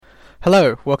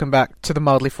Hello, welcome back to the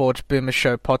Mildly Forged Boomer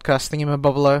Show podcast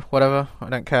thingy-mabobbler, whatever, I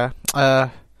don't care.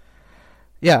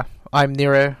 Yeah, I'm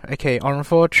Nero, aka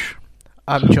Orenforge.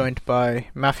 I'm joined by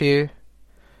Matthew,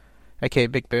 aka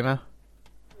Big Boomer.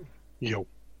 Yo.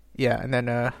 Yeah, and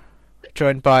then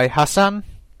joined by Hassan,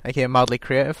 aka Mildly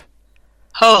Creative.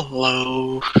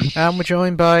 Hello. And we're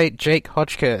joined by Jake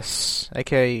Hodgkiss,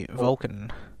 aka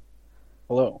Vulcan.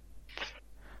 Hello.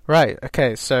 Right,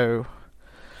 okay, so...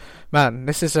 Man,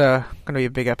 this is going to be a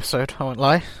big episode, I won't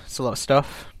lie. It's a lot of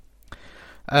stuff.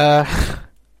 Where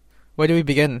do we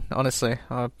begin, honestly?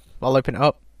 I'll open it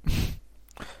up.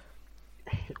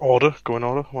 Go in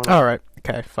order. Alright,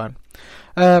 okay, fine.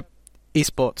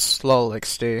 Esports, lol,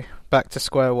 XD. Back to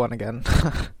square one again.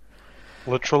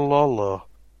 Literal lol.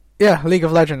 Yeah, League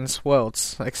of Legends,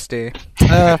 Worlds, XD.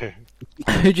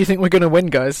 Who do you think we're going to win,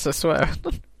 guys? I swear.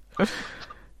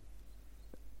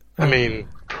 I mean,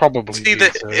 probably.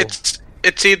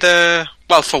 It's either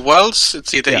for Worlds,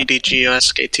 it's either EDG or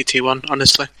SKTT1.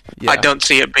 Honestly, I don't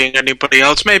see it being anybody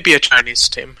else. Maybe a Chinese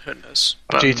team. Who knows?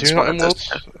 But G2 not in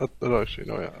Worlds? I don't actually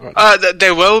know yet. Right.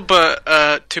 They will, but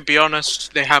to be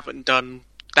honest, they haven't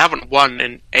won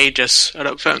in ages. I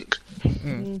don't think.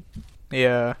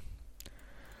 Yeah.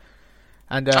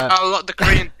 And a lot of the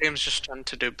Korean teams just tend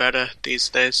to do better these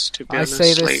days. To be honest,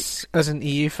 I say this as an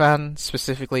EU fan,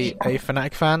 specifically a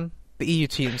Fnatic fan. The EU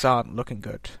teams aren't looking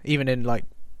good, even in like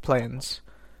play-ins.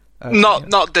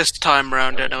 Not this time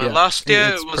round. Anyway, last year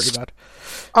it was pretty bad.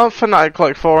 Aren't Fnatic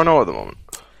like 4-0 at the moment?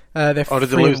 They're did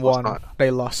they lose 3-1. last night?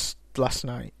 They lost last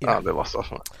night. Yeah. Oh, they lost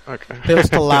last night. Okay. They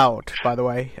lost to Loud, by the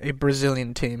way, a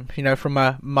Brazilian team. You know, from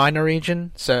a minor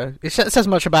region. So it says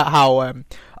much about how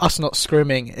us not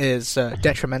scrimming is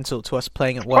detrimental to us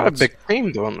playing at Worlds. Quite a big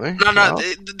team, don't they? No.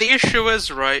 The issue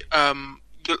is right.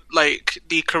 Like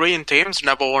the Korean teams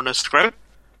never won a scrim.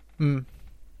 Yeah.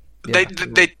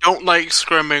 They don't like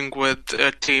scrimming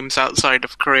with teams outside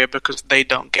of Korea because they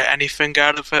don't get anything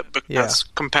out of it. Because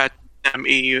compared to them,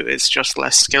 EU is just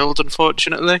less skilled,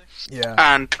 unfortunately. Yeah.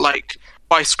 And like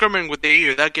by scrimming with the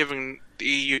EU, they're giving the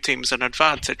EU teams an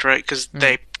advantage, right? Because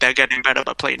they're getting better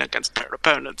by playing against their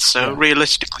opponents. So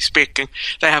realistically speaking,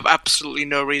 they have absolutely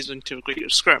no reason to agree to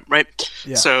scrim, right?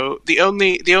 Yeah. So the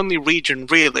only region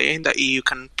really that EU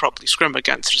can probably scrim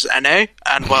against is NA,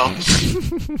 and well,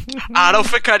 I don't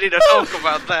think I need to talk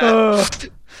about that.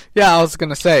 Yeah, I was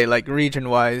gonna say, like,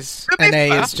 region-wise,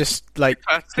 NA is just, like,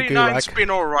 the C9's gulag.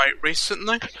 been alright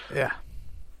recently. Yeah.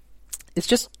 It's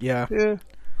just, yeah.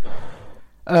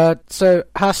 So,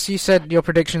 Haas, you said your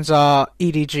predictions are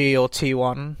EDG or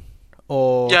T1,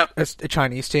 or a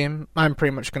Chinese team. I'm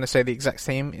pretty much going to say the exact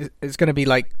same. It's going to be,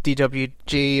 like,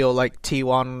 DWG or, like,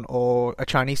 T1 or a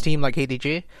Chinese team like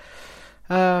EDG.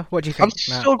 What do you think, I'm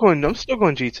still going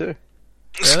G2. Really?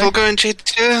 Still going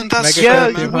G2, that's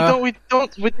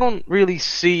we don't really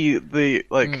see the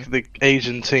the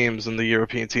Asian teams and the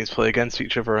European teams play against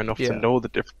each other enough to know the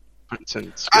difference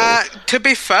in skills. To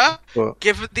be fair,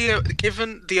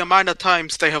 given the amount of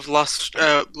times they have lost,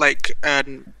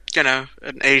 an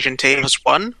Asian team has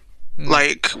won.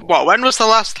 Like, when was the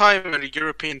last time a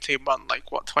European team won? Like,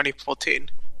 2014?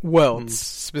 Worlds,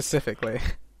 specifically.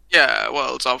 Yeah,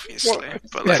 Worlds, obviously.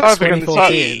 But yeah,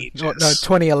 2014. No,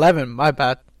 2011, my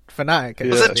bad. Fnatic.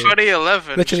 Was it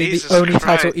 2011? Literally Jesus the only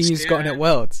Christ, title EU's gotten at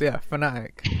Worlds. Yeah,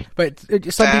 Fnatic. But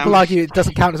some people argue it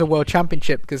doesn't count as a World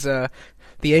Championship because the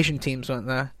Asian teams weren't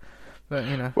there. But,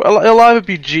 you know. Well, it'll either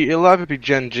be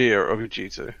Gen G or it'll be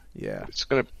G2. Yeah. It's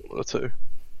going to be one of the two.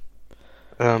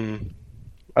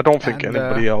 I don't think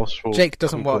anybody else will. Jake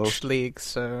doesn't watch League,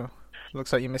 so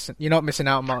looks like you're not missing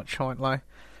out much, I won't lie.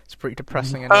 It's pretty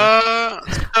depressing anyway.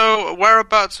 So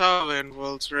whereabouts are we in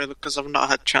Worlds, really? Because I've not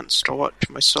had a chance to watch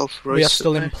myself recently. We are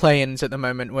still in play-ins at the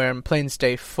moment. We're in play-ins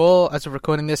day 4. As of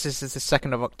recording this is the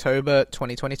 2nd of October,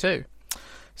 2022.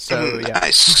 So, yeah.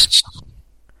 Nice.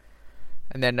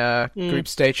 And then group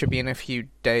stage should be in a few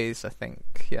days, I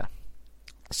think. Yeah.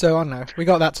 So, I don't know. We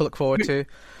got that to look forward to.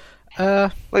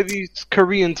 Like these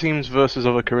Korean teams versus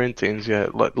other Korean teams,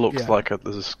 it looks like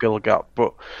there's a skill gap,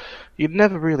 but you'd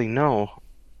never really know.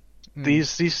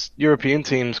 These European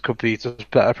teams could be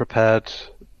just better prepared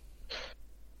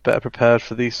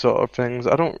for these sort of things.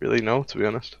 I don't really know, to be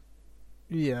honest.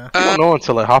 Yeah. I don't know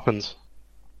until it happens.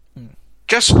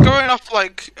 Just going off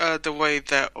the way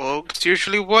that orgs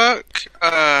usually work,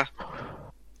 a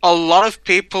lot of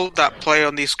people that play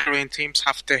on these Korean teams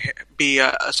have to be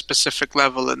at a specific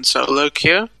level in solo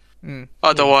queue.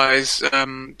 Otherwise,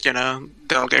 they'll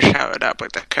get shouted at by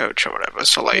their coach or whatever.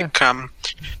 So,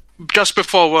 just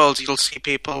before Worlds, you'll see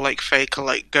people like Faker,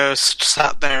 like Ghost,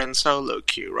 sat there in solo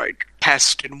queue, right,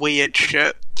 testing weird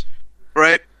shit,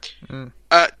 right? To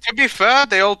be fair,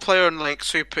 they all play on like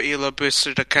super elo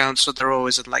boosted accounts, so they're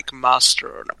always in like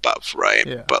master and above, right?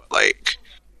 Yeah. But like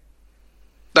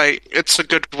it's a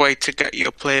good way to get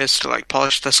your players to like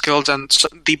polish their skills, and so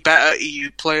the better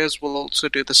EU players will also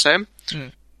do the same.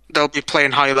 They'll be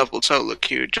playing high level solo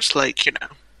queue, just like, you know,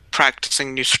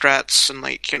 practicing new strats and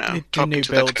like, you know, do new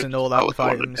builds and all that with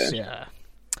items. Yeah.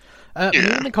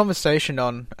 Moving the conversation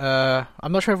on,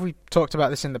 I'm not sure if we talked about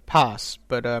this in the past,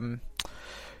 but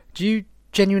do you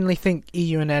genuinely think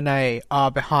EU and NA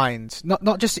are behind?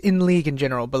 Not just in League in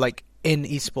general, but like in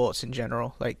esports in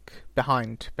general, like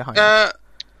behind.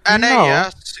 NA,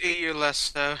 yes, EU less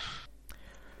so.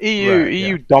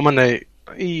 EU dominate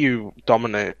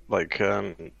like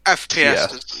FPS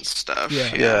CS. and stuff.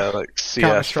 Yeah, like CS,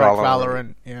 Counter-Strike,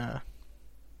 Valorant. Yeah.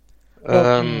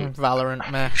 Valorant,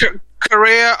 meh.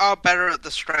 Korea are better at the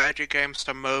strategy games,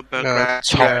 so MOBA,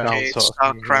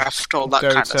 StarCraft, all that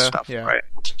Dota, kind of stuff, right?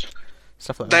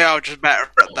 Stuff like they are just better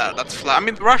at that. That's flat. I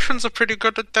mean, the Russians are pretty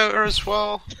good at Dota as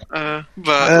well, but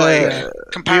like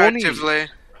comparatively,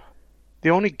 the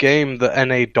only game that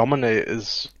NA dominate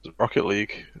is Rocket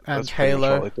League. And that's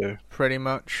Halo, pretty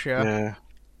much. Yeah.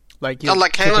 Like Halo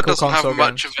doesn't have games.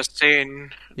 much of a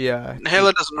scene. Yeah.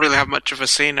 Halo doesn't really have much of a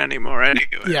scene anymore anyway.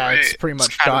 Yeah, right? it's pretty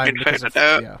much dying because of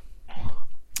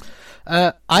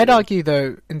I'd argue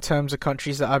though, in terms of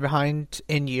countries that are behind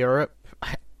in Europe,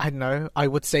 I don't know, I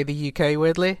would say the UK,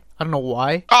 weirdly. I don't know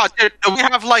why. Oh, dude, we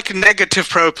have like negative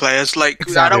pro players.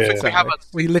 Like, I don't think we have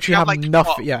we literally have like,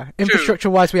 nothing.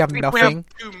 Infrastructure-wise, we have nothing.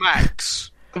 We have 2 max.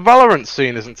 The Valorant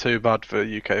scene isn't too bad for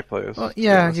UK players. Well,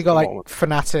 yeah, you got like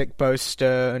Fnatic,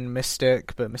 Boaster, and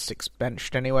Mystic, but Mystic's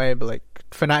benched anyway. But like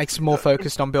Fnatic's more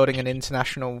focused on building an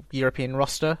international European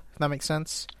roster. If that makes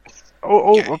sense.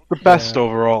 The best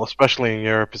overall, especially in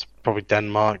Europe, is probably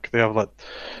Denmark. They have like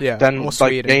Danish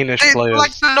players.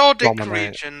 Like the Nordic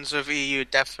regions of EU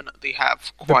definitely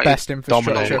have quite the best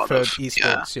infrastructure for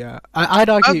esports. Yeah, I'd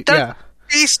argue.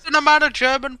 Decent amount of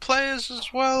German players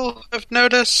as well. I've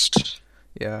noticed.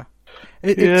 Yeah,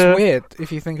 it's weird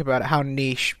if you think about it. How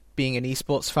niche being an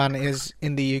esports fan is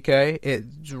in the UK.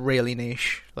 It's really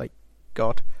niche. Like,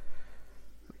 God.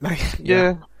 Like,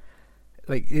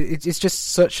 like it's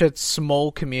just such a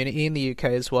small community in the UK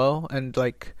as well, and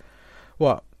like,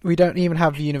 we don't even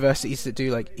have universities that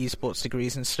do like esports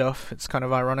degrees and stuff. It's kind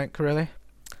of ironic, really.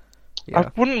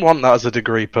 I wouldn't want that as a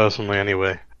degree personally,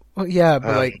 anyway. Well, yeah,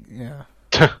 but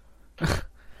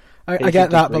I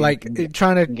get that, but like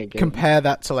trying to compare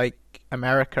that to like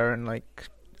America and like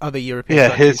other European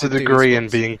countries. Here's a degree in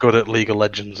being good at League of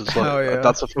Legends. It's like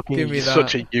that's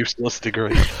such a useless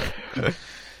degree.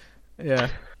 Yeah.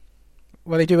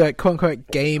 Well, they do a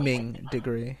quote-unquote gaming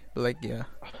degree, but like,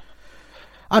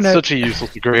 I know. Such a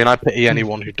useless degree, and I pity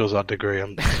anyone who does that degree.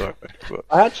 I'm sorry. But...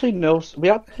 we actually know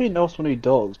someone who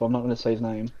does, but I'm not going to say his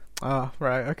name. Ah,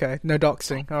 right, okay. No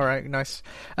doxing. All right, nice.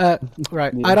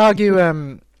 Right, I'd argue,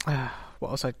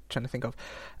 what was I trying to think of?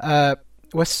 The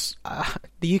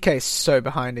UK is so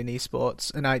behind in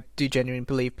esports, and I do genuinely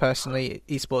believe, personally,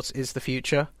 esports is the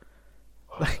future.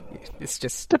 Like, it's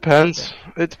just depends.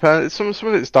 It depends. Some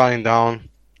of it's dying down.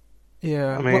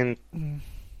 Yeah, I mean,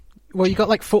 well, you got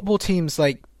like football teams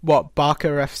like Barca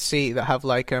FC that have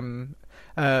like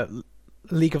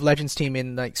League of Legends team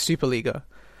in like Superliga,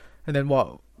 and then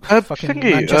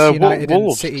Manchester United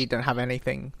and City don't have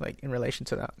anything like in relation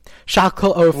to that.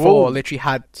 Schalke 04 literally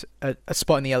had a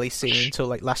spot in the LEC until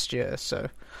like last year. So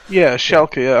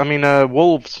Schalke. Yeah. I mean,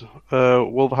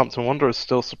 Wolverhampton Wanderers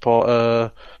still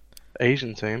support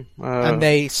Asian team, and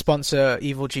they sponsor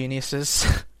Evil Geniuses.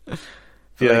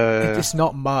 It's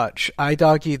not much. I'd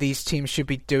argue these teams should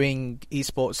be doing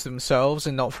esports themselves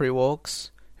and not through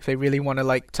orgs if they really want to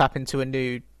like tap into a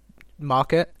new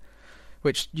market,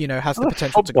 which has the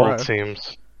potential to grow.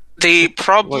 Teams. The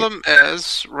problem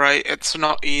is, right, it's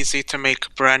not easy to make a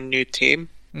brand new team,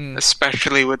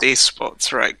 especially with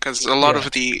esports, right? Because a lot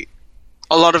of the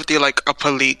like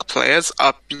upper league players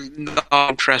are not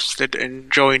interested in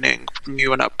joining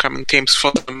new and upcoming teams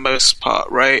for the most part,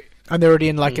 right? And they're already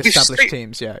in like established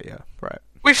teams, right.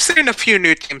 We've seen a few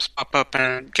new teams pop up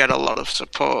and get a lot of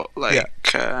support,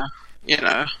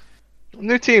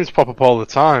 New teams pop up all the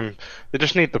time. They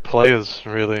just need the players,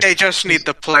 really. They just need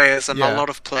the players, and a lot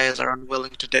of players are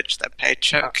unwilling to ditch their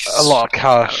paychecks. A lot of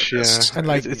cash, And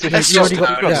like, it's you already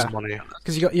got money.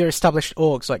 Because you got your established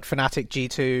orgs like Fnatic,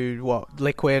 G2,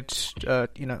 Liquid,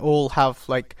 all have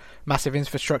like massive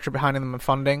infrastructure behind them and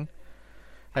funding.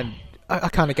 And I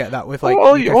kind of get that with like.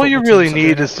 All you really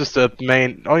need is just a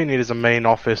main. All you need is a main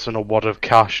office and a wad of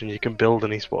cash, and you can build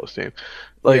an esports team.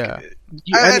 Like,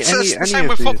 it's the same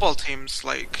with football teams,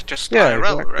 like just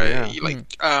IRL, exactly, right? Yeah.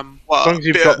 Like, as long as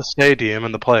you've got the stadium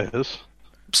and the players.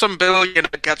 Some billionaire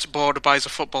gets bored, buys a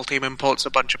football team, imports a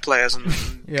bunch of players, and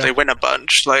they win a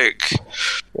bunch. Like,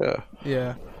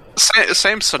 yeah.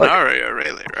 Same scenario, like,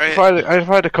 really, right? If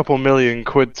I had a couple million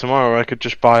quid tomorrow, I could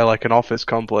just buy like an office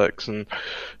complex, and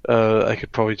I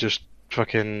could probably just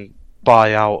fucking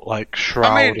buy out like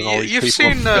Shroud and all these people. You've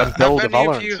seen, and build have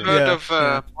any of you heard of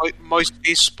Moist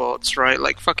Esports, right?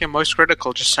 Like fucking Moist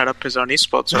Critical just set up his own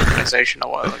esports organization a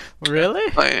while ago. Really?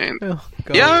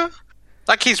 Yeah.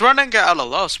 Like, he's running it at a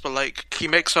loss, but, like, he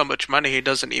makes so much money he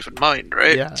doesn't even mind,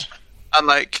 right? Yeah. And,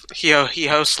 like, he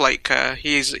hosts, like,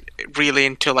 he's really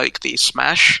into, like, the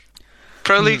Smash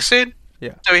Pro League scene.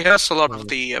 Yeah. So he hosts a lot of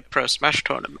the Pro Smash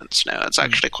tournaments now. It's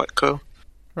actually quite cool.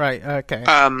 Right, okay.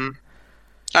 And,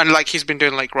 like, he's been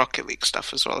doing, like, Rocket League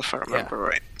stuff as well, if I remember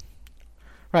right.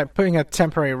 Right, putting a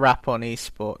temporary wrap on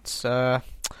esports.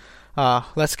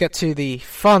 Let's get to the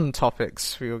fun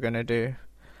topics we were going to do.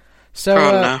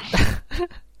 So,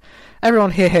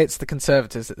 everyone here hates the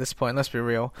Conservatives at this point, let's be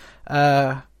real.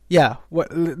 The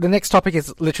next topic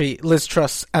is literally Liz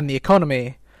Truss and the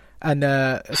economy, and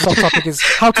subtopic is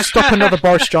how to stop another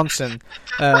Boris Johnson,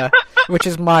 which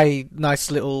is my nice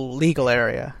little legal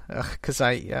area, because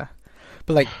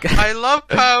But like, I love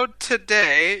how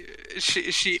today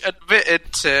she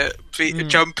admitted to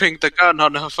jumping the gun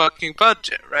on her fucking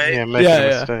budget, right? Yeah, making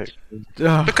a mistake.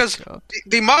 Because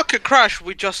the market crash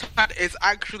we just had is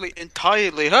actually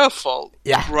entirely her fault,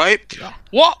 right? Yeah.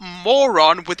 What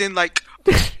moron within like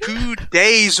 2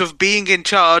 days of being in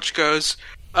charge goes,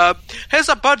 here's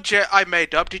a budget I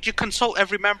made up. Did you consult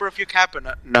every member of your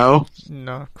cabinet? No,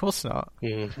 of course not.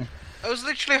 Mm. It was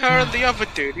literally her and the other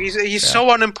dude. He's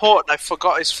so unimportant, I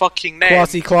forgot his fucking name.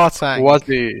 Kwasi Kwarteng.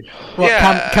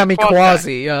 Kami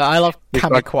Kwasi. I love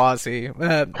Kami Kwasi.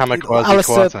 Kami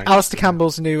Kwasi. Alistair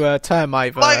Campbell's new term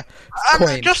I've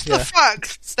coined. Just the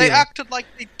fact they acted like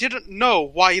they didn't know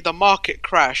why the market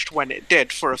crashed when it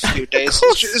did for a few days.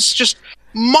 It's just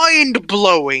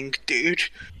mind-blowing, dude.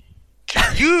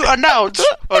 You announced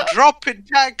a drop in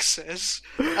taxes,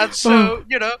 and so,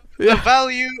 the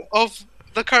value of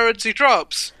the currency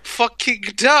drops. Fucking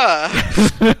duh.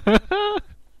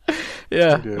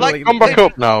 Like, come back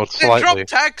up now, slightly. They drop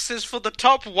taxes for the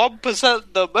top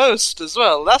 1% the most as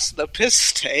well. That's the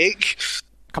piss take.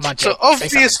 Come on, Jake. So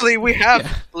obviously we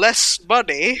have less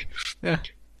money. Yeah.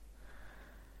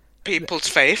 People's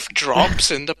faith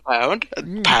drops in the pound,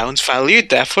 and pound's value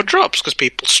therefore drops because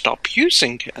people stop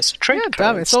using it as a trade currency.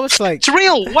 Damn, it's always like... It's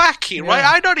real wacky, right?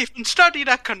 I don't even studied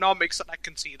economics and I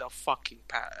can see the fucking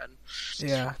pattern.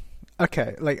 Yeah.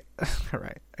 Okay, like...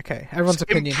 Alright, okay. Everyone's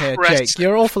opinion here. Jake,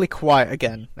 you're awfully quiet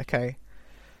again, okay?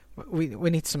 We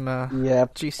need some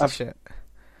juicy shit.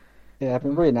 Yeah, I've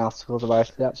been reading articles about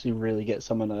it to actually really get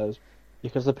some of those.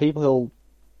 Because the people who'll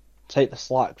take the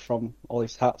slack from all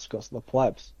these tax cuts, the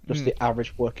plebs, just the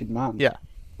average working man,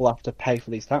 will have to pay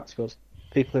for these tax cuts.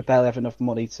 People who barely have enough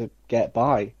money to get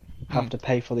by have to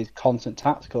pay for these constant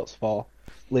tax cuts for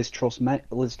Liz Truss's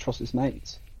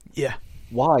mates. Yeah.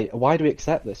 Why? Why do we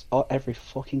accept this every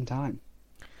fucking time?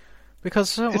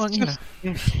 Because, it's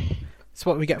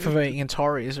what we get for voting in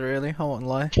Tories, really. I won't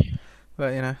lie.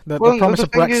 But, the promise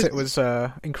of Brexit was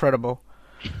incredible.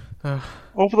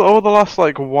 Over the last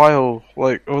while,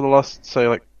 over the last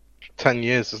say 10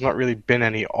 years, there's not really been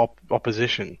any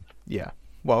opposition. Yeah,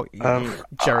 well,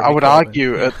 I would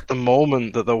argue at the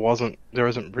moment that there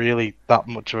isn't really that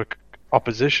much of a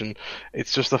opposition.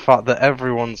 It's just the fact that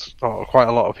quite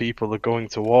a lot of people are going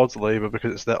towards Labour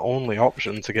because it's their only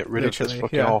option to get rid of this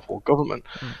fucking awful government.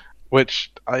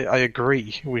 Which I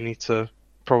agree, we need to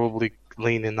probably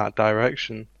lean in that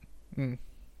direction.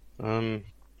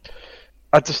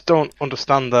 I just don't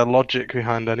understand their logic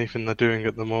behind anything they're doing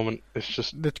at the moment. It's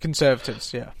just... The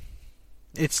Conservatives,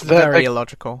 It's very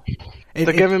illogical.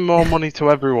 They're giving more money to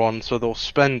everyone, so they'll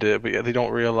spend it, but yet they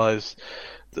don't realise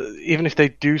that even if they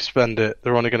do spend it,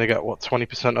 they're only going to get,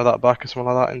 20% of that back or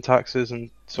something like that in taxes and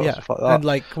stuff like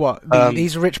that. And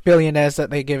these rich billionaires that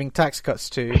they're giving tax cuts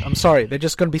to, I'm sorry, they're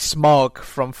just going to be Smaug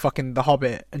from fucking The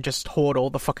Hobbit and just hoard all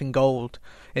the fucking gold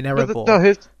in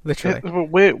Erebor. Literally.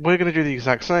 We're going to do the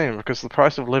exact same because the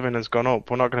price of living has gone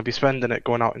up. We're not going to be spending it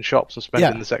going out in shops and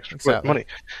spending this extra money.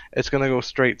 It's going to go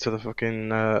straight to the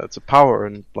fucking to power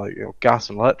and gas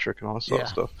and electric and all that sort of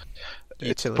stuff.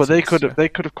 But they could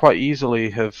have quite easily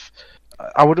have.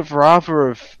 I would have rather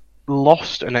have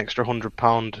lost an extra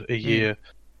 £100 a year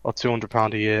or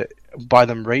 £200 a year by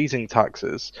them raising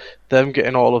taxes, them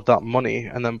getting all of that money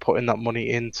and then putting that money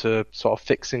into sort of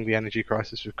fixing the energy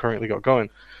crisis we've currently got going.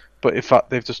 But in fact,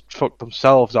 they've just fucked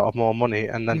themselves out of more money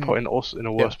and then putting us in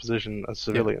a worse position as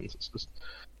civilians.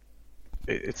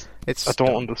 It's I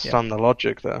don't understand the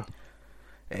logic there.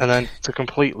 And then to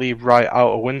completely write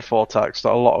out a windfall tax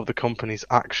that a lot of the companies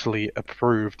actually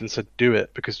approved and said do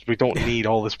it because we don't need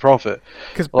all this profit.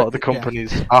 A lot of the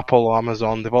companies, Apple,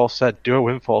 Amazon, they've all said do a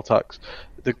windfall tax.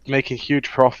 They're making huge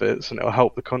profits and it'll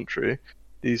help the country.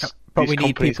 But we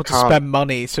need people to spend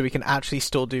money so we can actually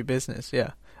still do business,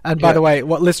 And by the way,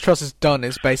 what Liz Truss has done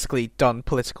is basically done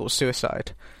political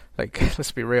suicide. Like,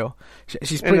 let's be real.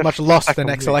 She's pretty much lost the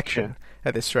next election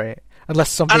at this rate.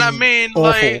 Unless something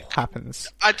awful happens.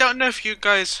 I don't know if you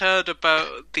guys heard about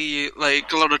a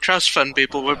lot of trust fund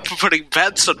people were putting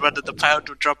bets on whether the pound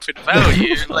would drop in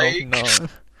value.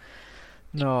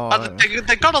 No.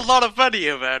 They got a lot of money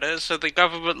about it, so the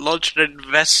government launched an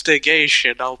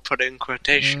investigation, I'll put in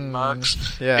quotation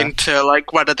marks, into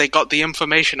whether they got the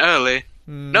information early.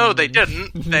 No, they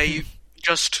didn't. They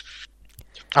just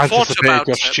thought about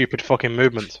your stupid fucking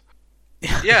movement.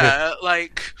 Yeah,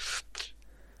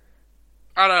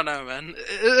 I don't know, man.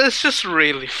 It's just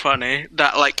really funny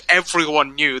that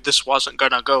everyone knew this wasn't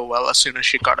gonna go well as soon as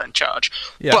she got in charge.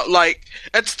 Yeah. But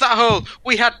it's that whole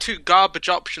we had two garbage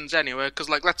options anyway. Because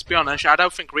let's be honest, I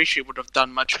don't think Rishi would have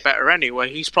done much better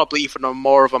anyway. He's probably even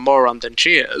more of a moron than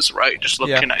she is, right? Just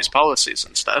looking at his policies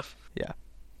and stuff. Yeah.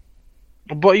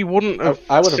 But he wouldn't have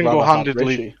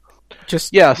single-handedly. So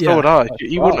would I.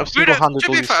 He wouldn't have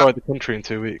single-handedly destroyed the country in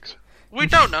 2 weeks. We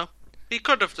don't know. He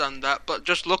could have done that, but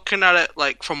just looking at it,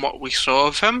 from what we saw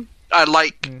of him, I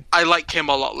like him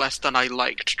a lot less than I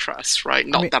liked Truss, right?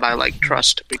 Not that I liked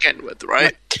Truss to begin with,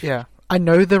 right? Yeah. I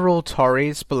know they're all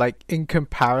Tories, but, in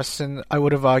comparison, I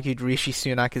would have argued Rishi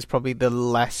Sunak is probably the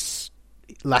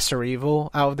lesser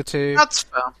evil out of the two. That's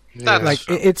fair.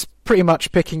 It's pretty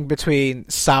much picking between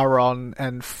Sauron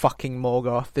and fucking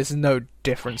Morgoth. There's no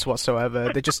difference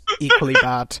whatsoever. They're just equally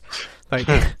bad.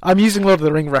 I'm using Lord of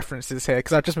the Ring references here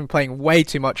because I've just been playing way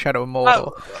too much Shadow of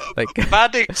Mordor.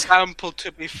 Bad example,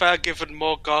 to be fair, given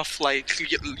Morgoth,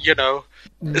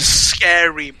 a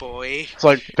scary boy. It's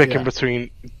like picking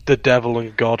between the devil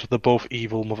and God. They're both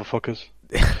evil motherfuckers.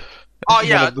 Oh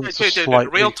yeah,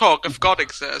 dude, real talk. If God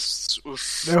exists,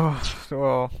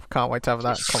 can't wait to have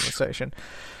that conversation.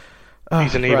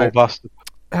 He's an evil bastard.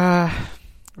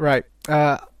 Right.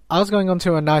 I was going on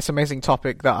to a nice, amazing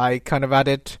topic that I kind of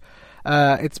added.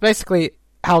 It's basically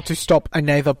how to stop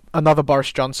another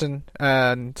Boris Johnson,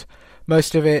 and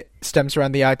most of it stems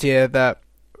around the idea that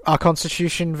our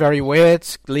constitution very weird,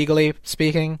 legally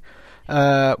speaking.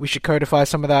 We should codify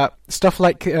some of that stuff,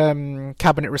 like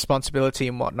cabinet responsibility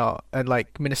and whatnot, and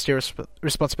ministerial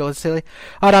responsibility.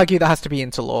 I'd argue that has to be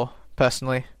into law,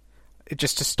 personally,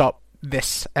 just to stop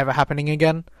this ever happening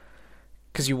again.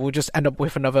 Because you will just end up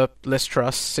with another Liz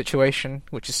Truss situation,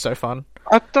 which is so fun.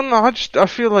 I don't know. I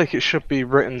feel like it should be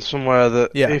written somewhere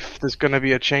that if there's going to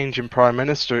be a change in prime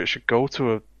minister, it should go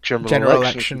to a general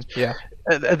election. Yeah.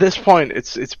 At this point,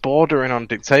 it's bordering on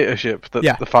dictatorship.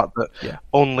 The fact that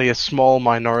only a small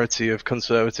minority of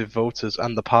conservative voters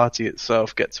and the party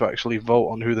itself get to actually vote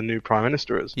on who the new prime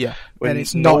minister is. Yeah, and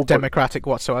it's not democratic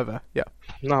whatsoever. Yeah.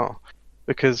 No,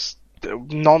 because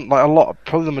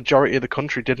probably the majority of the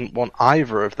country didn't want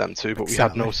either of them to, but we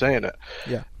had no say in it.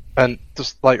 Yeah. And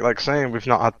just like saying we've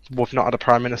not had a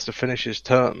prime minister finish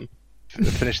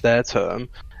their term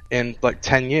in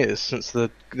 10 years since the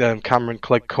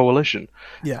Cameron-Clegg coalition.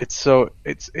 Yeah. It's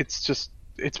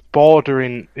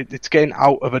bordering. It's getting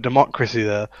out of a democracy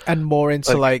there, and more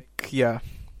into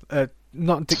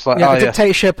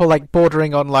dictatorship or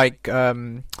bordering on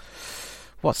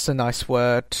what's the nice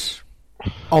word?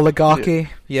 Oligarchy.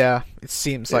 Yeah, it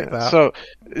seems like that. So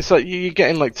it's you're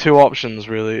getting two options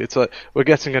really. It's we're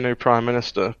getting a new prime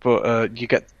minister, but you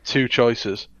get two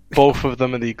choices. Both of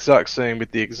them are the exact same,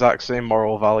 with the exact same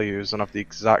moral values and have the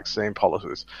exact same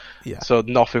policies. Yeah. So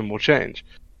nothing will change.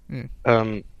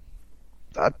 I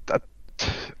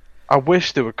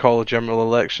wish they would call a general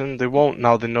election. They won't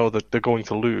now. They know that they're going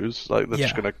to lose. They're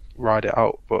just going to ride it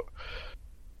out. But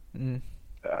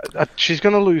she's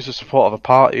going to lose the support of a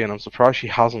party, and I'm surprised she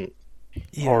hasn't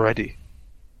already.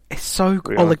 It's so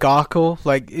oligarchical.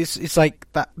 It's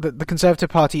like that. The Conservative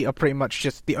Party are pretty much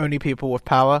just the only people with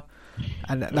power.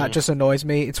 And that just annoys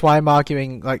me. It's why I'm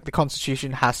arguing the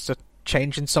Constitution has to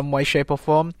change in some way, shape, or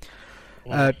form.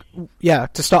 To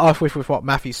start off with what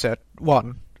Matthew said.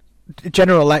 1,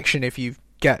 general election if the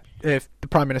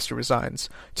Prime Minister resigns.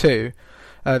 2,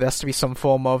 there has to be some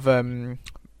form of the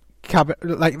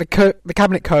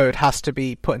cabinet code has to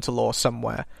be put into law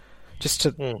somewhere. just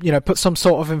to put some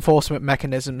sort of enforcement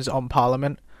mechanisms on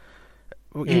Parliament.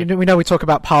 We know we talk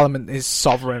about Parliament is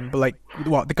sovereign, but like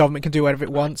what the government can do whatever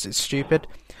it wants. It's stupid.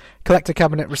 Collective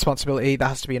cabinet responsibility, that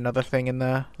has to be another thing in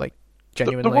there, like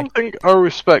genuinely. The one thing I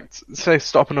respect, say,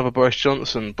 stop another Boris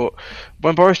Johnson, but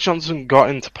when Boris Johnson got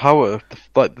into power,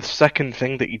 the second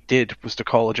thing that he did was to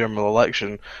call a general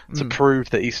election to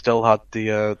prove that he still had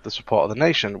the support of the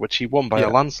nation, which he won by a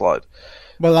landslide.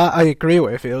 Well, I agree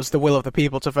with it. It was the will of the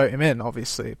people to vote him in,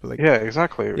 obviously. But yeah,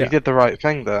 exactly. Yeah. He did the right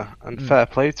thing there, and fair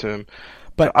play to him.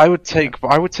 But I would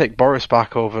take Boris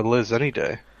back over Liz any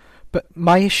day. But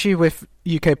my issue with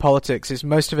UK politics is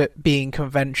most of it being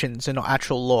conventions and not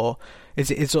actual law.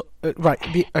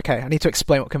 Right? Okay, I need to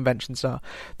explain what conventions are.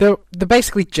 They're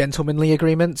basically gentlemanly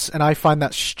agreements, and I find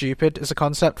that stupid as a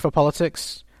concept for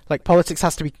politics. Like, politics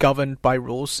has to be governed by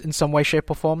rules in some way, shape,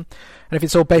 or form. And if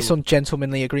it's all based on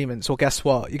gentlemanly agreements, well, guess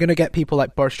what? You're going to get people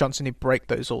like Boris Johnson who break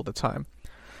those all the time.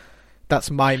 That's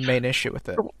my main issue with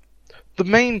it. The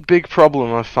main big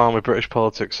problem I've found with British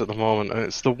politics at the moment, and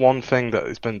it's the one thing that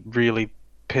has been really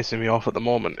pissing me off at the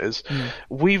moment, is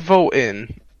we vote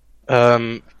in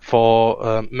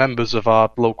for members of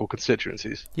our local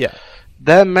constituencies. Yeah.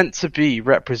 They're meant to be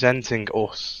representing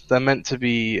us. They're meant to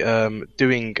be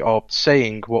doing or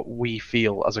saying what we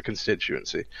feel as a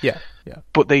constituency. Yeah, yeah.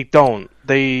 But they don't.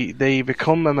 They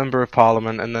become a member of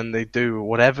Parliament and then they do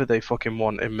whatever they fucking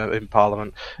want in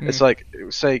Parliament. It's like,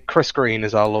 say, Chris Green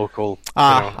is our local.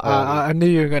 I knew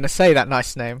you were going to say that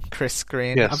nice name, Chris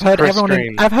Green. Yes, I've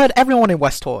heard everyone in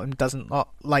West Horton doesn't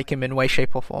like him in way,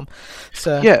 shape, or form.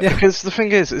 So yeah, because the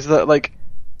thing is that like,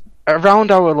 around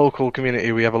our local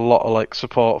community, we have a lot of like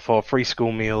support for free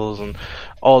school meals and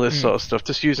all this sort of stuff.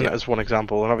 Just using it as one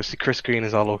example, and obviously Chris Green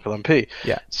is our local MP.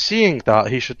 Yeah. Seeing that,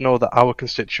 he should know that our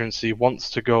constituency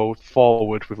wants to go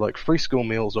forward with like free school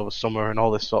meals over summer and all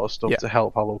this sort of stuff to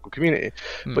help our local community.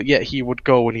 But yet he would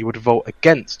go and he would vote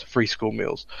against free school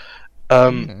meals,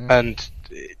 and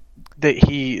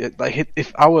that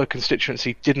if our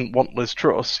constituency didn't want Liz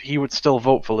Truss, he would still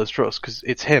vote for Liz Truss because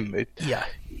it's him.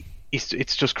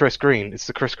 It's just Chris Green. It's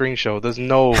the Chris Green show. There's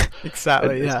no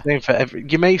exactly. Same for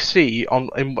you may see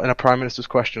in a Prime Minister's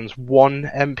questions one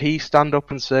MP stand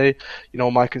up and say,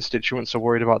 my constituents are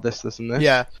worried about this, and this.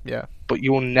 Yeah, yeah. But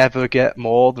you will never get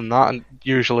more than that, and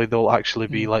usually they'll actually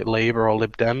be like Labour or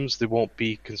Lib Dems. They won't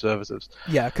be Conservatives.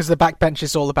 Yeah, because the backbench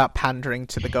is all about pandering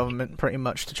to the government, pretty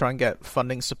much, to try and get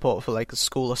funding support for like a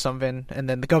school or something, and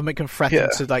then the government can threaten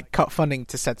to like cut funding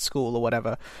to said school or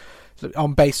whatever.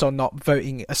 Based on not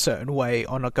voting a certain way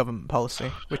on a government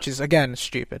policy, which is again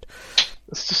stupid.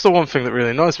 It's just the one thing that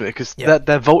really annoys me, because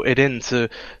they're voted in to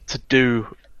do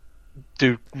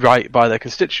right by their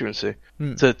constituency,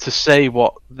 to say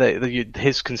what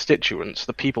his constituents,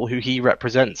 the people who he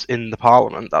represents in the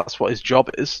Parliament, that's what his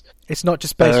job is. It's not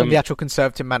just based on the actual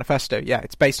Conservative manifesto. Yeah,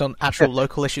 it's based on actual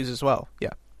local issues as well.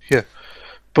 Yeah.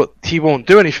 But he won't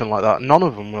do anything like that. None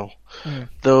of them will.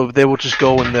 They will just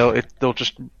go and they'll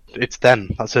just. It's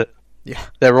them. That's it. Yeah.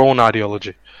 Their own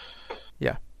ideology.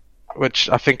 Yeah. Which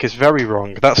I think is very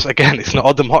wrong. That's, again, it's not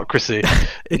a democracy.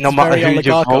 No matter who you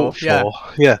vote for.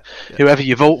 Yeah. Whoever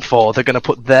you vote for, they're going to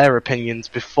put their opinions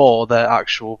before their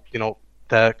actual,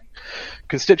 their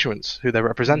constituents, who they're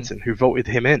representing, who voted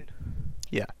him in.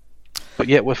 Yeah. But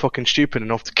yet we're fucking stupid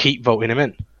enough to keep voting him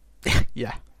in.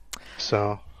 Yeah.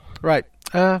 So. Right.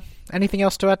 Anything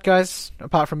else to add, guys?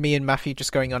 Apart from me and Matthew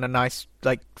just going on a nice,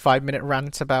 5-minute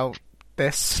rant about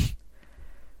this.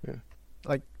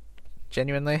 Yeah.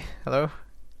 Genuinely? Hello?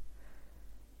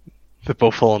 They're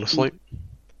both falling asleep.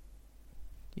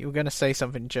 You were going to say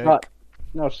something, Jake. No,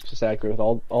 I was just to say I agree with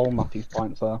all Matthew's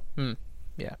points there.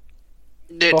 Yeah.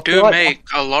 They do make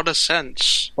a lot of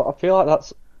sense. But I feel like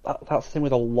that's the thing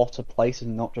with a lot of places,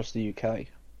 not just the UK.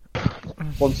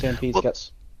 Once the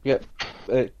MPs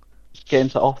get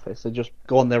into office, they just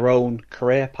go on their own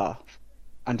career path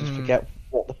and just forget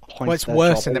what the point. Well, it's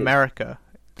worse in America.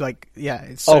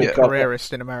 It's so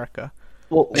careerist in America.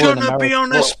 Well, to be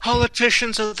honest,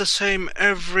 politicians are the same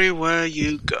everywhere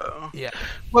you go. Yeah.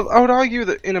 Well, I would argue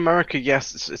that in America,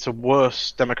 yes, it's a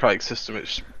worse democratic system.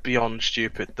 It's beyond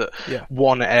stupid that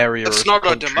one area of the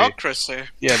country... It's not a democracy.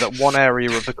 Yeah, that one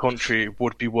area of the country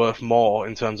would be worth more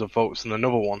in terms of votes than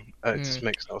another one. It just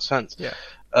makes no sense. Yeah.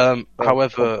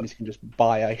 However... You can just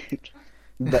buy out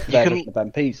their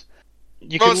MPs.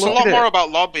 It's a lot more about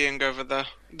lobbying over there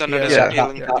than it is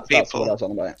appealing to the people. That's what I was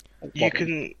on about.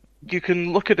 You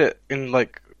can look at it in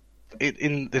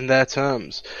in their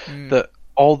terms that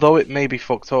although it may be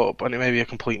fucked up and it may be a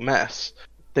complete mess,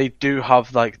 they do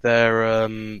have their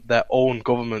own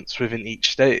governments within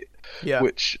each state,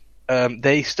 which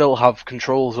they still have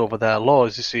controls over their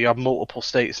laws. You see, you have multiple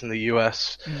states in the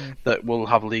US that will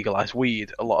have legalized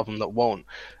weed, a lot of them that won't.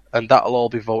 And that'll all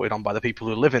be voted on by the people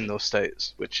who live in those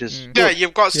states, which is good. Yeah,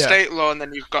 you've got state law and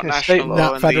then you've got national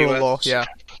law and federal the US. law, yeah.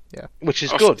 Which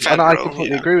is good, and I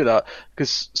completely agree with that.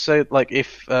 Because, say, like,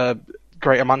 if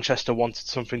Greater Manchester wanted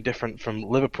something different from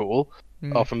Liverpool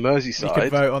or from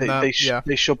Merseyside,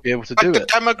 they should be able to do it. The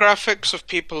demographics of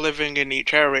people living in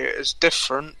each area is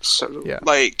different, so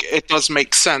like it does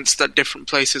make sense that different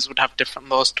places would have different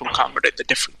laws to accommodate the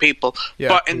different people.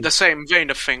 But in the same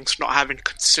vein of things, not having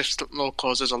consistent law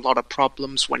causes a lot of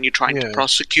problems when you're trying to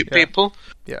prosecute people.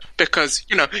 Yeah. Because,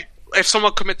 if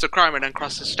someone commits a crime and then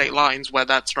crosses state lines where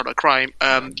that's not a crime,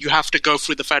 you have to go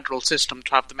through the federal system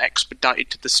to have them expedited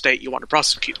to the state you want to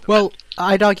prosecute them. Well,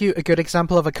 I'd argue a good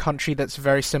example of a country that's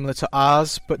very similar to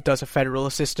ours but does a federal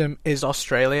system is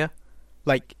Australia.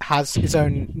 Like, has its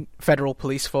own federal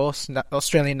police force,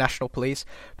 Australian National Police,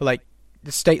 but like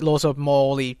the state laws are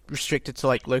morely restricted to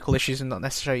like local issues and not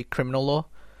necessarily criminal law,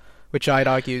 which I'd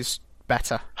argue is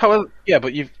better. However,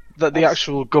 but the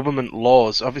actual government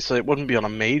laws, obviously it wouldn't be on a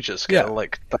major scale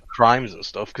like the crimes and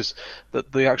stuff, because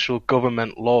the actual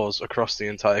government laws across the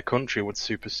entire country would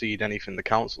supersede anything the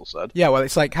council said. Yeah, well,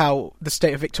 it's like how the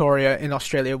state of Victoria in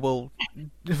Australia will,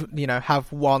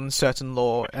 have one certain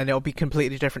law and it'll be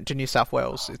completely different to New South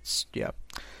Wales. It's,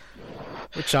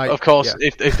 of course,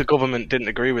 if the government didn't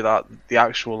agree with that, the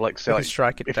actual, like, say, like,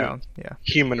 strike it down,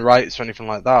 human rights or anything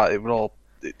like that, it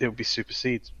would be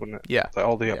superseded, wouldn't it? Yeah. Like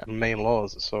all the main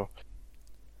laws, so...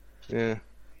 Yeah.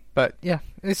 But,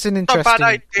 it's an interesting bad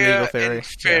idea legal theory. In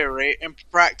theory. In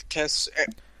practice,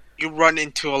 you run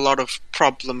into a lot of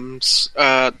problems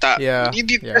that...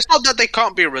 It's not that they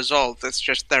can't be resolved, it's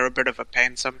just they're a bit of a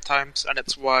pain sometimes, and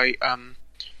it's why... a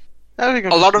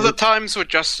lot of the times with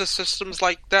justice systems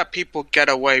like that, people get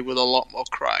away with a lot more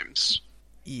crimes.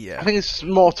 Yeah, I think it's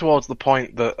more towards the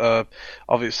point that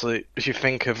obviously, if you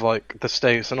think of like the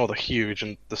states, I know they're huge,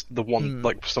 and the one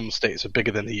like some states are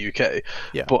bigger than the UK.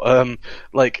 Yeah. But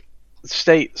like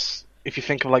states, if you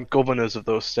think of like governors of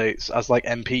those states as like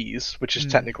MPs, which is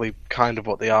technically kind of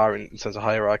what they are in terms of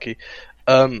hierarchy,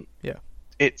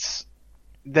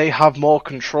 they have more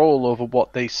control over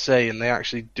what they say, and they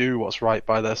actually do what's right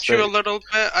by their state. True, a little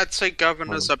bit. I'd say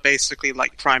governors are basically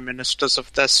like prime ministers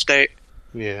of their state.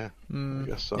 Yeah, I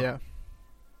guess so. Yeah.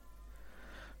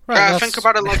 Right, think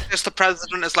about it like this: the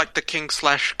president is like the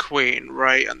king/queen,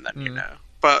 right? And then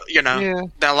but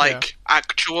they're like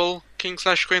actual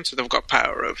king/queen, so they've got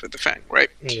power over the thing, right?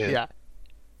 Yeah.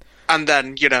 And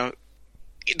then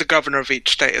the governor of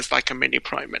each state is like a mini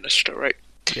prime minister, right?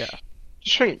 Yeah. I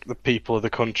think the people of the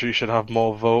country should have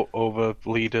more vote over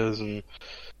leaders and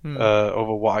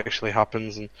over what actually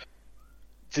happens, and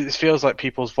it feels like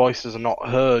people's voices are not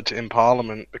heard in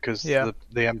Parliament because the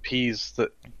MPs that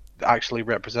actually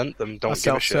represent them don't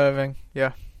give a shit. Self-serving,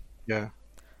 yeah.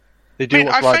 They do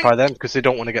what's right by them because they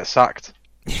don't want to get sacked.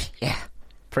 Yeah,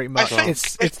 pretty much.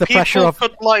 It's the people pressure of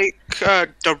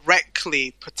could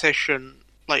directly petition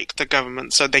like the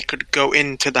government, so they could go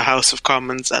into the House of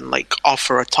Commons and like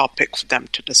offer a topic for them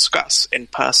to discuss in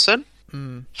person.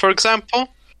 For example.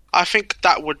 I think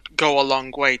that would go a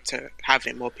long way to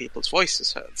having more people's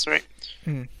voices heard, right?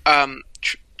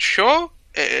 Sure,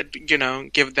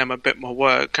 it'd, give them a bit more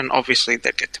work, and obviously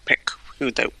they'd get to pick who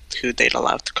they'd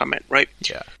allow to come in, right?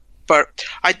 Yeah. But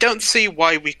I don't see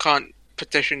why we can't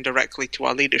petition directly to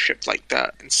our leadership like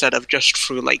that instead of just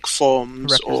through like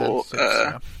forms or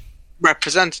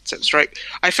representatives, right?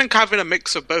 I think having a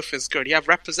mix of both is good. You have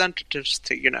representatives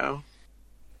to,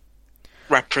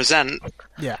 represent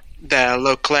their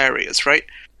local areas, right?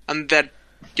 And then,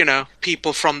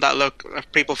 people from that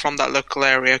local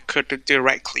area could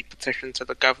directly petition to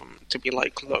the government to be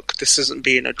like, look, this isn't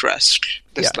being addressed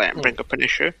this way, and bring up an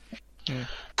issue.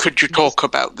 Could you talk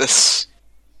about this?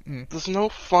 There's no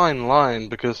fine line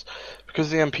because the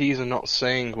MPs are not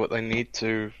saying what they need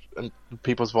to, and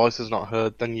people's voices not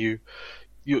heard. Then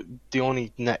the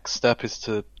only next step is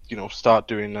to start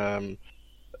doing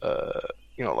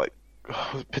like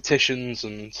petitions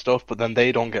and stuff, but then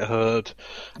they don't get heard.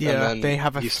 Yeah, and then they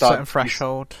have a certain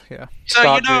threshold.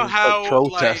 So you know how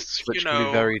protests, which can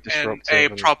be very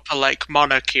disruptive. In a proper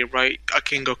monarchy, right? A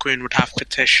king or queen would have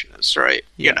petitioners, right?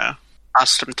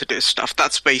 Ask them to do stuff.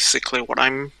 That's basically what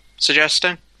I'm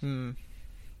suggesting.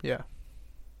 Yeah.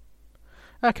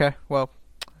 Okay. Well,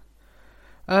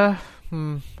 I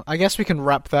guess we can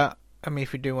wrap that. I mean,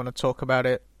 if we do want to talk about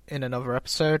it in another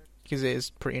episode, because it is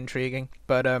pretty intriguing.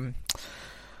 But,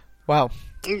 wow.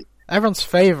 Everyone's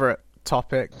favourite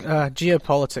topic,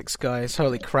 geopolitics, guys.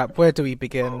 Holy crap, where do we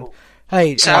begin?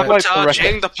 Hey,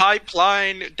 sabotaging the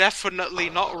pipeline.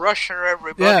 Definitely not Russia,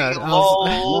 everybody.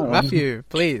 Yeah, Matthew,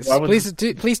 please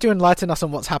do enlighten us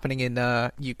on what's happening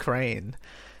in Ukraine.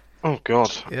 Oh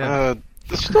God, they're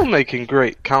still making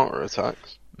great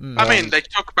counterattacks. I mean, they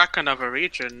took back another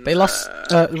region. They lost.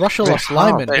 Russia lost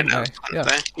Lyman, didn't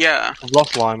they? Yeah.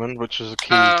 Lost Lyman, which is a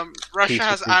key. Russia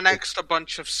has annexed a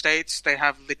bunch of states they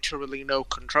have literally no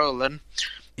control in.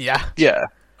 Yeah. Yeah.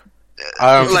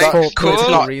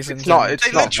 For reasons.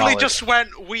 They literally just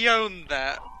went, "We own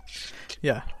that."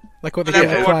 Yeah. Like what they did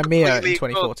with Crimea in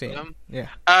 2014. Yeah.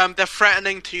 They're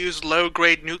threatening to use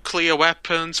low-grade nuclear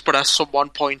weapons, but as someone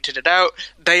pointed it out,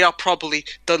 they are probably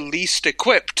the least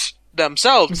equipped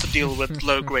themselves to deal with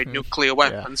low-grade nuclear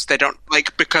weapons. They don't,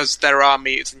 because their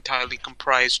army is entirely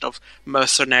comprised of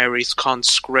mercenaries,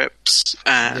 conscripts,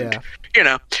 and,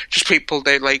 just people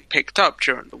they, picked up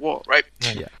during the war, right?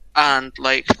 Yeah. And,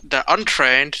 they're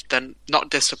untrained, they're not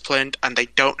disciplined, and they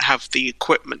don't have the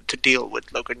equipment to deal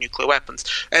with low-grade nuclear weapons.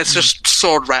 It's just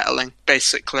sword rattling,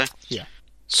 basically. Yeah.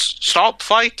 Stop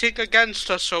fighting against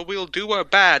us or we'll do our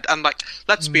bad. And,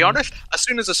 let's be honest, as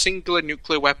soon as a singular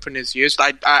nuclear weapon is used,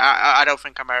 I don't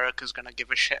think America's going to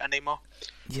give a shit anymore.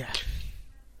 Yeah.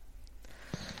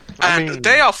 And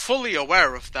they are fully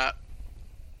aware of that.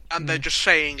 And they're just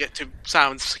saying it to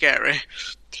sound scary.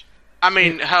 I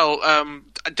mean, hell,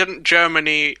 didn't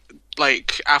Germany,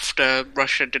 after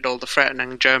Russia did all the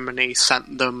threatening, Germany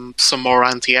sent them some more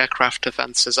anti-aircraft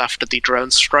defenses after the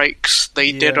drone strikes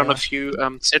they did on a few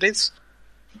cities?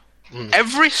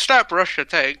 Every step Russia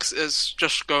takes is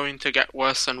just going to get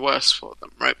worse and worse for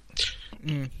them, right?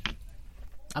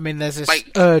 I mean, there's this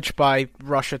urge by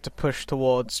Russia to push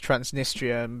towards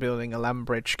Transnistria and building a land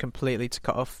bridge completely to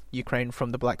cut off Ukraine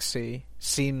from the Black Sea.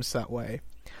 Seems that way.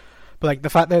 But,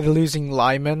 the fact that they're losing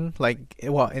Lyman,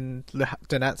 in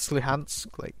Donetsk,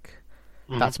 Luhansk,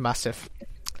 that's massive.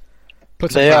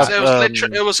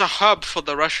 It was a hub for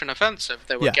the Russian offensive.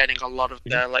 They were getting a lot of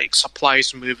their,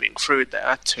 supplies moving through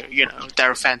there to,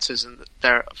 their offenses in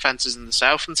the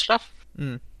south and stuff.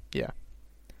 Yeah.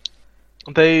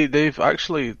 They've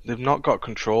not got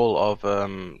control of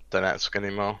Donetsk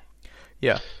anymore.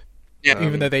 Yeah. Yeah,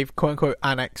 even though they've quote-unquote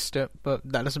annexed it, but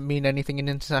that doesn't mean anything in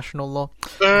international law.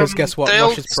 Because guess what?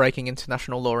 Russia's breaking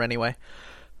international law anyway.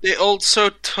 They also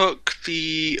took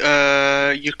the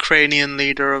Ukrainian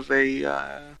leader of the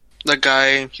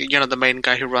guy, the main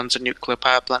guy who runs a nuclear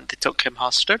power plant. They took him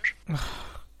hostage.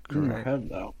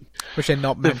 Which they're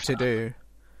not meant to do.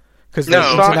 Because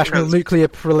the International Nuclear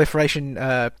Proliferation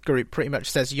Group pretty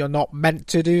much says you're not meant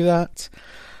to do that.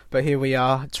 But here we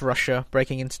are, it's Russia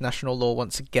breaking international law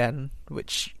once again,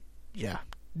 which,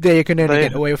 they can only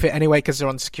get away with it anyway because they're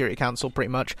on the Security Council pretty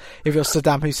much. If it was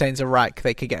Saddam Hussein's Iraq,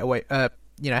 they could get away,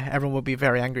 everyone would be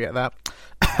very angry at that.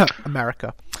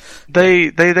 America.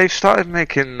 They started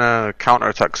making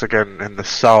counterattacks again in the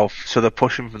south, so they're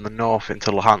pushing from the north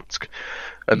into Luhansk,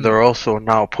 and they're also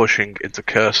now pushing into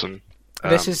Kherson.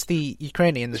 This is the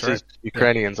Ukrainians, right?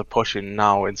 Ukrainians are pushing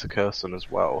now into Kherson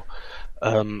as well.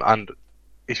 And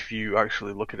if you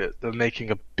actually look at it, they're making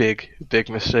a big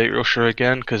mistake, Russia,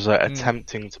 again, because they're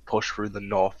attempting to push through the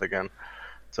north again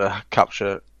to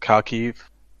capture Kharkiv.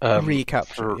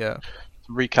 Recapture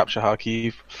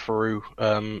Kharkiv through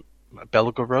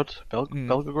Belgorod, something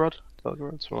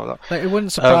like that. It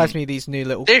wouldn't surprise me, these new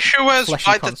little... The issue is,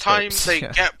 by the time conscripts. they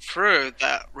get through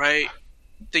that, right,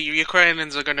 the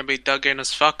Ukrainians are going to be dug in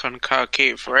as fuck on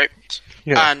Kharkiv, right?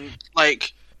 Yeah. And,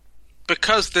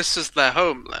 because this is their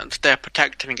homeland, they're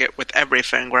protecting it with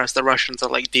everything, whereas the Russians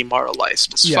are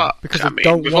demoralized as fuck. Because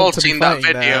we've all seen that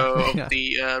video of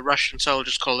the Russian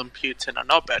soldiers calling Putin an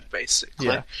obed,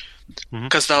 basically.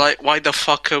 Because they're like, why the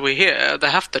fuck are we here? They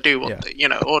have to do what they,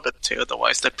 ordered to,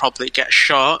 otherwise they'd probably get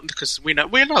shot. Because we know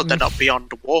they're not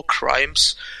beyond war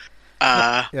crimes.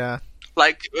 They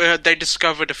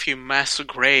discovered a few mass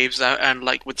graves and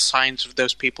with signs of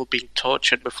those people being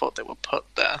tortured before they were put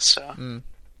there. So.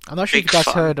 I'm not sure if you guys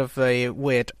heard of the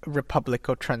weird Republic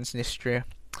of Transnistria.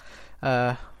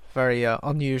 Very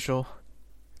unusual,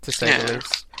 to say the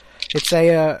least. It's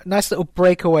a nice little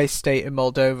breakaway state in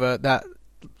Moldova that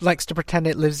likes to pretend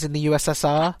it lives in the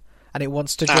USSR and it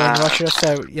wants to join Russia.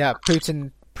 So,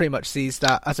 Putin pretty much sees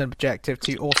that as an objective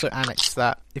to also annex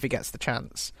that if he gets the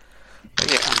chance.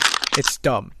 It's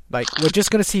dumb. We're just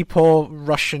going to see poor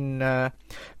Russian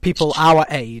people our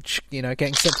age,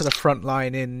 getting sent to the front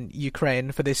line in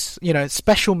Ukraine for this,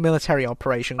 special military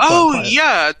operation. Oh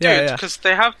yeah, dude, because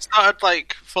they have started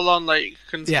like full on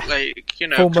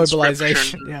full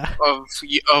mobilization of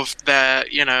their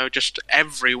just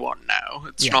everyone now.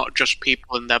 It's not just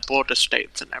people in their border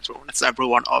states and everyone. It's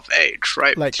everyone of age,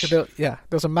 right? There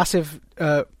was a massive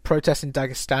protest in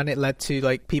Dagestan. It led to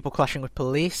like people clashing with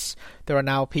police. There are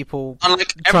now people, and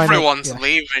everyone's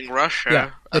leaving Russia.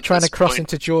 Yeah, they're trying to cross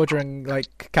into Georgia and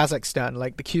like Kazakhstan.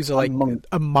 Like the queues are like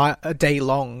a day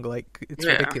long. Like it's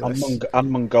ridiculous.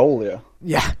 And Mongolia.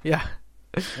 Yeah.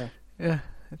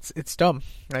 It's dumb,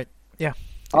 right? Yeah.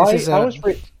 I was sorry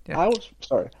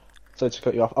to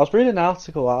cut you off. I was reading an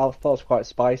article that I thought was quite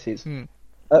spicy.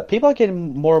 People are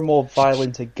getting more and more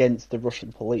violent against the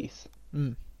Russian police.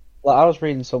 Like I was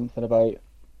reading something about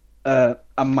a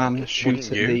man shooting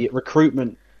the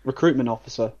recruitment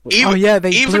officer.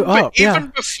 They blew up.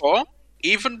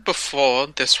 Even before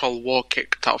this whole war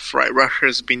kicked off, right? Russia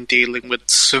has been dealing with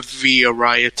severe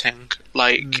rioting,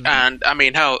 and I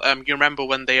mean, hell, you remember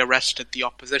when they arrested the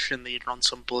opposition leader on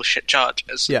some bullshit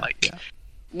charges?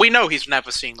 We know he's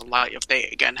never seen the light of day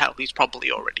again. Hell, he's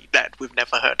probably already dead. We've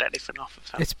never heard anything off of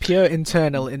him. It's pure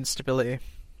internal instability,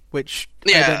 which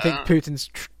I don't think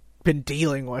Putin's been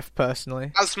dealing with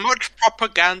personally. As much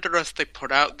propaganda as they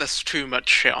put out, there's too much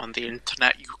shit on the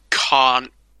internet. You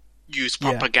can't use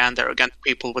propaganda against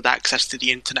people with access to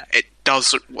the internet. It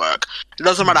doesn't work. It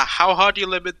doesn't matter how hard you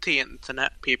limit the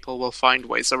internet, people will find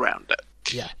ways around it.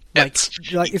 Yeah. It's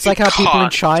like how people in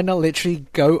China literally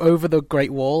go over the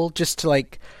Great Wall just to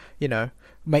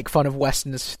make fun of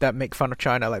Westerners that make fun of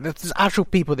China. Like there's actual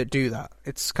people that do that.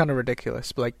 It's kind of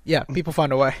ridiculous, but people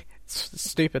find a way. It's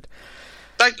stupid.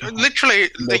 Literally,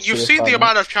 you see the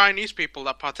amount of Chinese people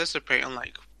that participate in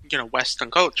Western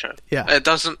culture. Yeah. It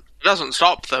doesn't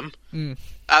stop them.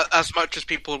 As much as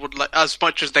people would as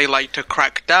much as they like to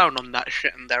crack down on that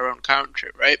shit in their own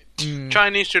country, right?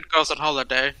 Chinese dude goes on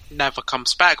holiday, never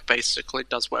comes back, basically,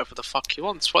 does whatever the fuck he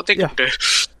wants. What they can do?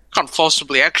 Can't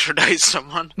forcibly extradite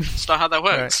someone. That's not how that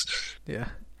works. Right. Yeah.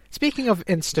 Speaking of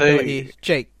instability,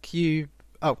 Jake, you...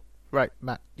 Oh, right,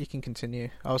 Matt, you can continue.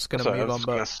 I was going to move on,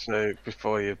 but... I was going to say,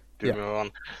 before you move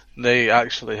on, they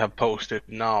actually have posted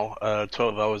now,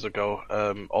 12 hours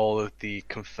ago, all of the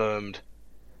confirmed,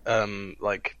 all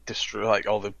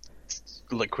the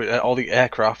liquid, all the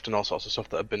aircraft and all sorts of stuff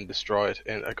that have been destroyed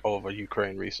in over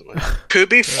Ukraine recently. To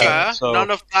be fair,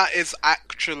 none of that is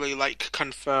actually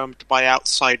confirmed by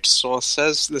outside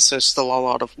sources. This is still a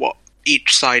lot of what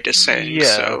each side is saying. Yeah,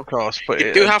 so of course, but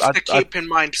you do have to keep in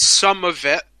mind some of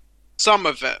it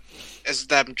is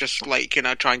them just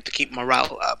trying to keep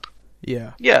morale up.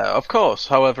 Yeah. Yeah, of course.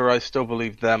 However, I still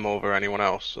believe them over anyone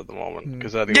else at the moment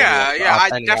because they're the I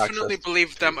definitely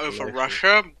believe them over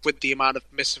Russia with the amount of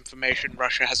misinformation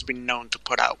Russia has been known to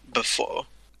put out before.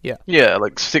 Yeah. Yeah,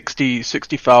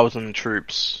 60,000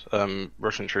 troops,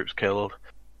 Russian troops killed,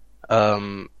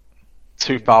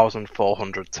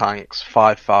 2,400 tanks,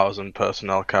 5,000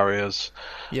 personnel carriers.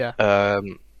 Yeah.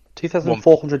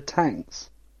 2,400 tanks.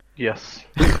 Yes.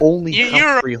 We only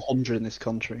have 300 in this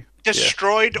country.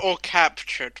 Destroyed or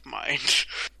captured, mind.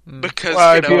 Because,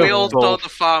 we all know the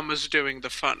farmers doing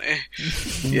the funny.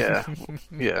 Yeah.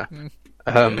 And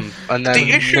then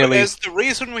the issue is, the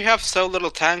reason we have so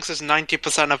little tanks is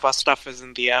 90% of our stuff is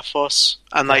in the Air Force.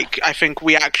 And, I think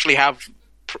we actually have...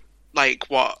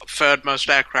 third most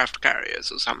aircraft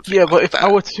carriers or something. Yeah, but if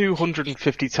our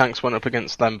 250 tanks went up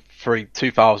against them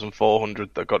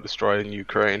 2,400 that got destroyed in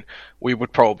Ukraine, we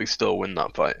would probably still win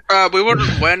that fight. We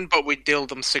wouldn't win, but we'd deal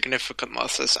them significant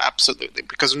losses, absolutely,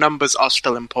 because numbers are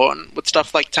still important with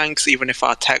stuff like tanks, even if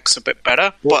our tech's a bit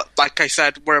better. But like I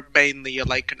said, we're mainly an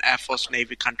Air Force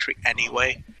Navy country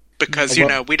anyway, because,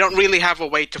 we don't really have a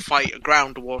way to fight a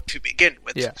ground war to begin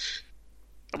with. Yeah.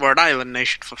 We're an island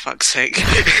nation, for fuck's sake.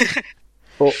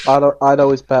 But I'd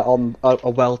always bet on a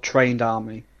well-trained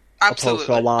army. Absolutely. Opposed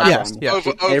to a large army. Yeah.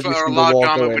 Over Every a single large war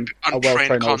army going, with a untrained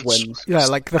well-trained cons. wins. Yeah,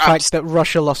 the fact that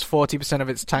Russia lost 40% of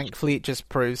its tank fleet just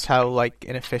proves how,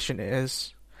 inefficient it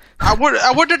is. I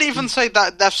wouldn't even say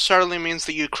that necessarily means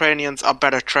the Ukrainians are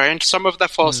better trained. Some of their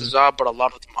forces are, but a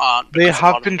lot of them aren't. They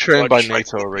have been trained by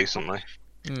NATO recently.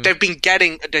 They've been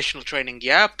getting additional training,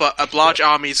 but large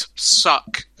armies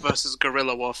suck versus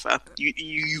guerrilla warfare.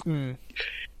 It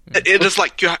is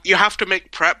you have to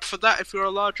make prep for that if you're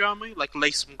a large army. Lay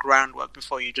some groundwork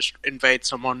before you just invade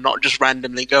someone, not just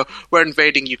randomly go, we're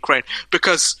invading Ukraine.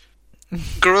 Because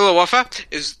guerrilla warfare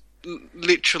is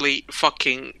literally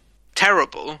fucking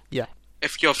terrible. Yeah.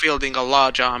 If you're fielding a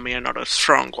large army and not a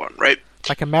strong one, right?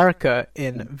 Like America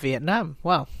in Vietnam.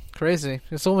 Wow, crazy.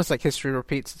 It's almost like history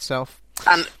repeats itself.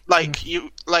 And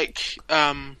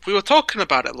we were talking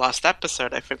about it last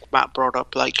episode. I think Matt brought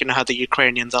up how the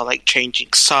Ukrainians are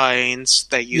changing signs.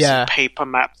 They're using paper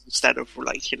maps instead of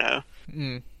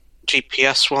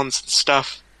GPS ones and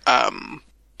stuff.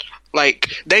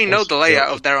 They know the layout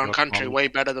of their own country way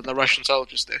better than the Russian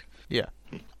soldiers do. Yeah.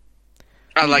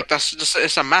 And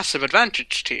it's a massive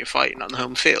advantage to you fighting on the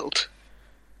home field.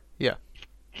 Yeah.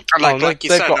 And like you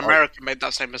said, America made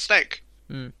that same mistake.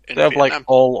 They have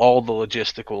all the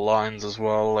logistical lines as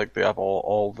well. They have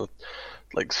all the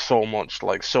so much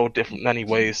so different many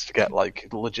ways to get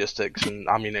logistics and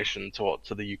ammunition to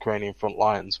the Ukrainian front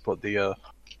lines, but the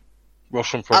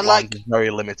Russian front lines is very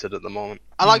limited at the moment.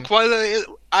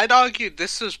 I'd argue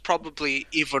this is probably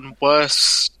even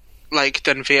worse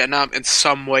than Vietnam in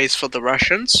some ways for the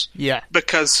Russians. Yeah.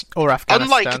 Because or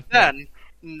Afghanistan, unlike then,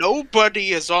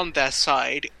 nobody is on their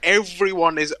side.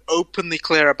 Everyone is openly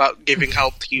clear about giving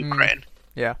help to Ukraine.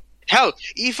 Yeah. Hell,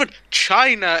 even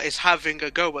China is having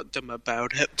a go at them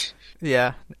about it.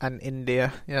 Yeah, and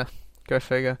India. Yeah, go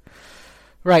figure.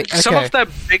 Right, okay. Some of their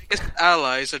biggest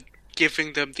allies are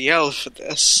giving them the L for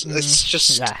this. It's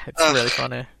just... Yeah, it's really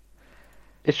funny.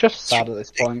 It's just sad at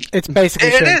this point. It's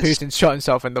basically showing Putin shot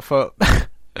himself in the foot.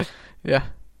 Yeah.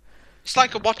 It's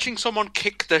like watching someone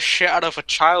kick the shit out of a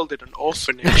child in an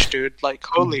orphanage, dude.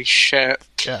 Holy shit.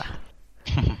 Yeah.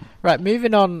 Right,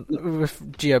 moving on with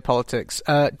geopolitics.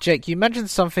 Jake, you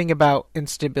mentioned something about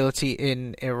instability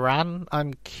in Iran.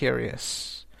 I'm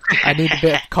curious. I need a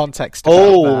bit of context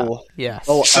about that. Yes.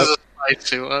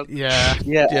 Yeah.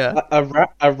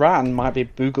 Iran might be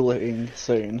boogling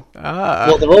soon.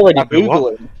 Well, they're already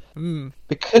boogling.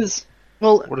 Because,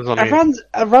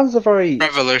 Iran's a very...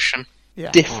 Revolution.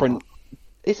 Different...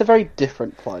 It's a very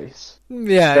different place.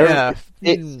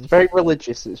 It's very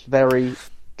religious. It's very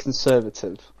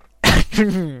conservative.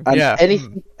 And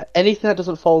anything that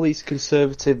doesn't follow these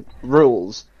conservative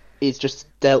rules is just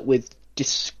dealt with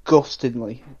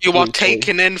disgustingly. You are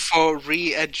taken in for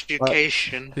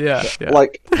re-education.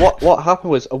 What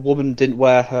happened was a woman didn't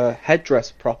wear her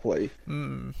headdress properly,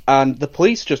 and the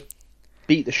police just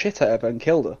beat the shit out of her and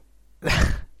killed her.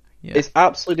 It's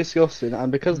absolutely disgusting,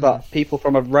 and because of that, people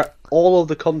from all over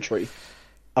the country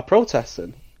are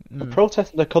protesting.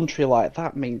 Protesting a country like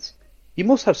that means you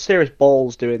must have serious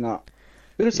balls doing that.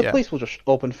 Because the police will just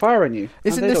open fire on you.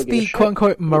 Isn't this the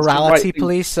quote-unquote morality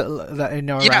police that in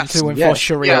Iran to enforce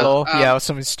Sharia law? Or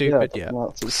something stupid,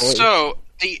 So,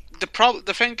 the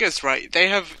thing is, right, they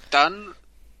have done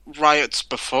riots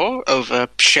before over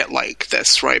shit like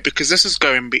this, right? Because this has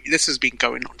been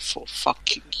going on for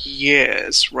fucking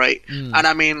years, right? And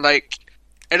I mean, it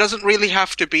doesn't really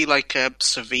have to be a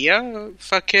severe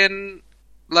fucking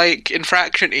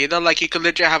infraction either. You could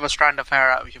legit have a strand of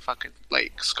hair out of your fucking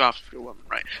scarf if you're a woman,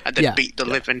 right? And then beat the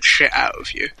living shit out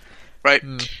of you, right?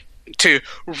 To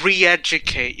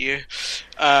re-educate you,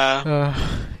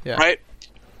 right?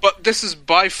 But this is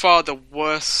by far the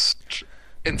worst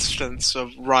instance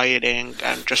of rioting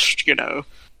and just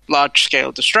large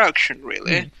scale destruction,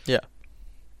 really.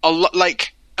 A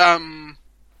lot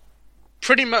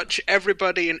pretty much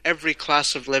everybody in every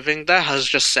class of living there has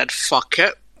just said fuck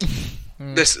it.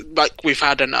 This we've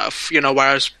had enough,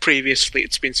 whereas previously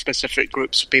it's been specific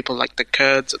groups of people like the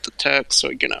Kurds or the Turks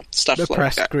or stuff like that.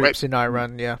 Oppressed groups in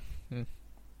Iran,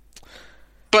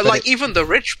 But even the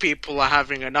rich people are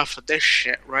having enough of this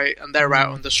shit, right? And they're out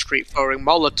on the street throwing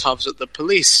Molotovs at the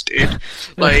police, dude.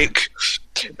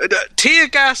 Tear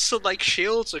gas and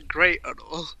shields are great and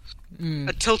all.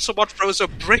 Until someone throws a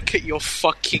brick at your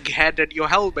fucking head and your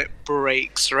helmet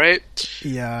breaks, right?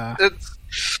 Yeah.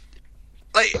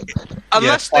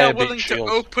 Unless they are willing to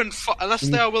open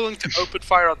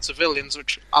fire on civilians,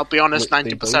 which I'll be honest,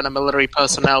 90% of military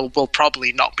personnel will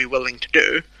probably not be willing to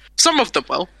do. Some of them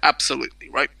will, absolutely,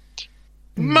 right?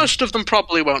 Most of them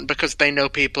probably won't because they know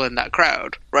people in that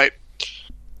crowd, right?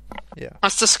 Yeah.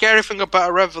 That's the scary thing about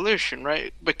a revolution,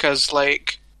 right? Because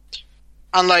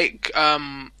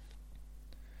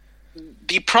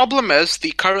the problem is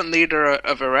the current leader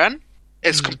of Iran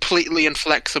is completely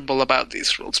inflexible about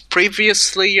these rules.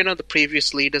 Previously, the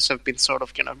previous leaders have been sort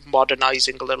of,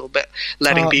 modernizing a little bit,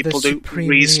 letting people do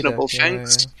reasonable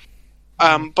things.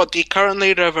 But the current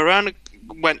leader of Iran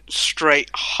went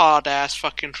straight hard-ass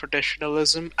fucking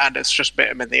traditionalism, and it's just bit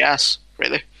him in the ass,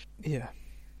 really. Yeah.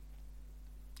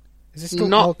 Is this still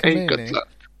not a good look?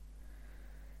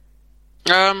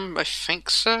 I think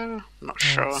so. Not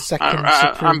sure. Second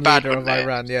supreme leader of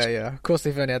Iran. Yeah. Of course,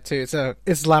 they've only had two. It's a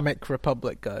Islamic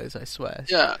Republic, guys. I swear.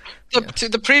 Yeah.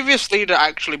 The previous leader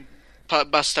actually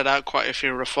busted out quite a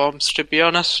few reforms, to be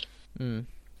honest.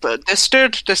 But this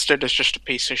dude is just a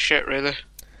piece of shit, really.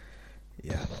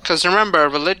 Yeah. Because remember,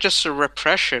 religious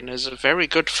repression is very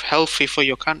good, healthy for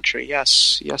your country.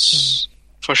 Yes,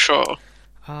 for sure.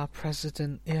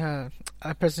 President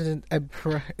Ibrahim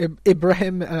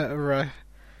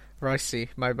Raisi.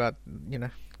 My bad.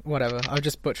 Whatever. I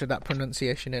just butchered that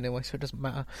pronunciation anyway, so it doesn't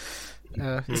matter.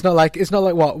 It's not like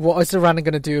what is Iran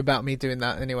going to do about me doing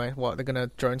that anyway? What, they're going to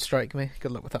drone strike me?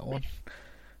 Good luck with that one.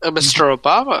 Mr.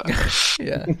 Obama.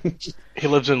 Yeah. He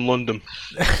lives in London.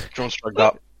 Drone strike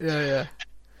that. Yeah.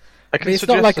 It's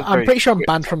not like I'm pretty sure I'm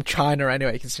banned from China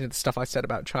anyway, considering the stuff I said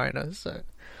about China. So,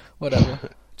 whatever.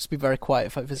 Just be very quiet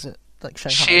if I visit like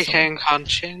Shanghai. Xi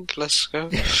Hanqing, let's go.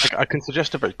 I can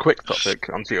suggest a very quick topic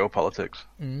on geopolitics.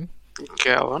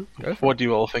 Go on. What do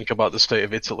you all think about the state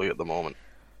of Italy at the moment?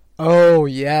 Oh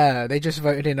yeah, they just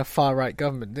voted in a far right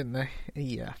government, didn't they?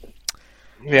 Yeah.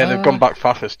 Yeah, they've gone back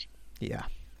fascist. Yeah.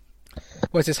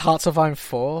 What is this, Hearts of Iron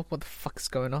 4? What the fuck is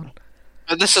going on?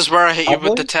 This is where I hit you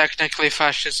with the technically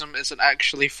fascism isn't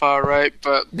actually far right,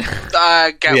 but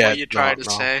I get what you're trying to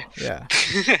say. Yeah.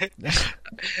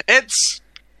 It's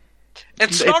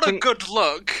not a good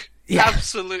look. Yeah.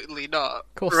 Absolutely not.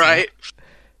 Of course right?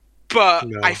 Not. But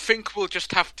I think we'll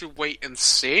just have to wait and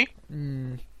see.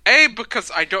 A,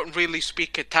 because I don't really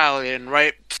speak Italian,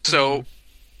 right? So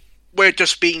we're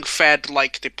just being fed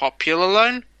like the popular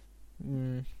line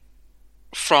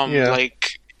from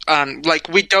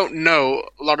we don't know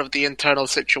a lot of the internal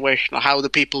situation or how the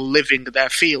people living there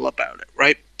feel about it,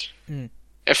 right?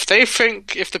 If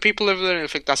the people living there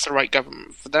think that's the right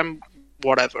government for them,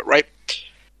 whatever, right?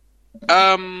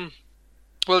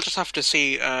 We'll just have to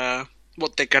see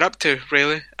what they get up to,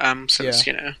 really. Since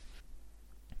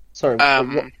Sorry.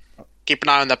 Keep an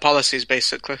eye on their policies,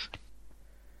 basically.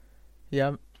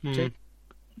 Yeah. I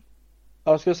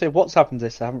was going to say, what's happened to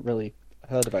this? I haven't really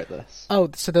heard about this.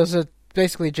 Oh, so there was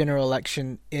basically a general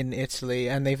election in Italy,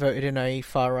 and they voted in a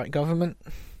far right government.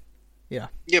 Yeah.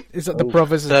 Yep. Is that the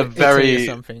Brothers of Italy or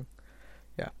something?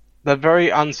 Yeah. They're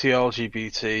very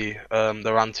anti-LGBT.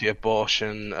 They're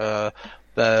anti-abortion.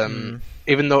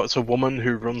 Even though it's a woman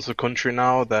who runs the country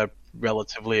now, they're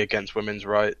relatively against women's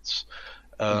rights.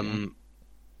 And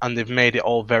they've made it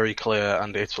all very clear,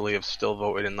 and Italy have still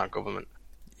voted in that government.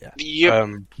 Yeah. Yep.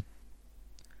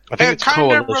 I think it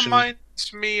kind of reminds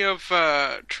me of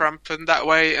Trump in that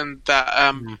way, and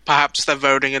that perhaps they're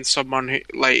voting in someone who,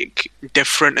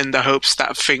 different in the hopes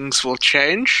that things will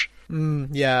change.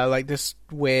 Yeah, like this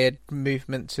weird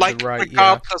movement to the right.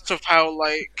 Regardless of how,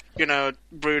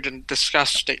 rude and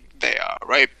disgusting they are,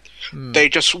 right? They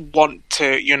just want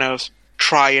to,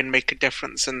 try and make a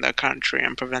difference in their country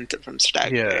and prevent it from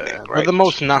stagnating. Yeah, right? they're the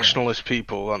most nationalist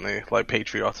people, aren't they? Like,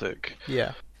 patriotic.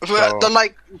 Yeah. So,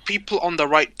 people on the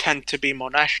right tend to be more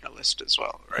nationalist as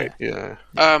well, right? Yeah.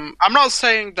 I'm not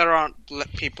saying there aren't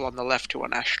people on the left who are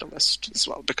nationalist as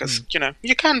well, because,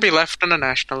 you can be left and a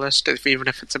nationalist, even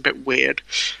if it's a bit weird.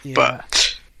 Yeah.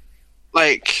 But,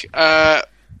 the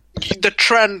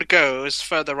trend goes,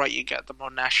 further right you get, the more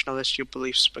nationalist your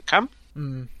beliefs become.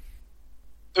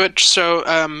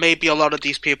 Maybe a lot of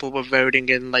these people were voting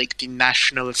in, the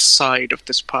nationalist side of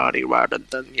this party rather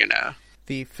than,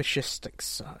 the fascistic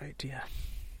side, yeah.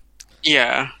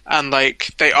 Yeah, and,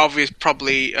 they obviously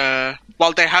probably,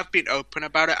 while they have been open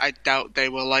about it, I doubt they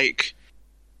were,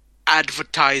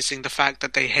 advertising the fact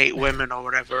that they hate women or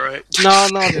whatever, right? No,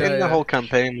 the whole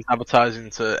campaign was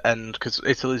advertising to end, because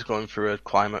Italy's going through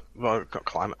going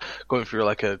through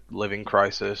a living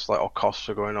crisis, all costs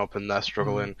are going up and they're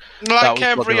struggling. Like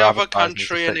every other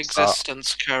country in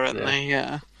existence currently,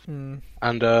 yeah. And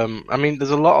there's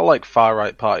a lot of far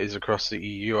right parties across the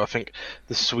EU. I think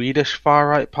the Swedish far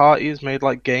right party has made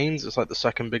gains. It's the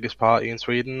second biggest party in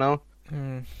Sweden now.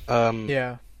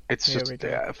 Yeah. It's just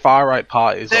far right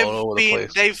parties all over the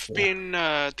place. They've been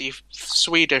the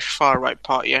Swedish far right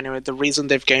party anyway. The reason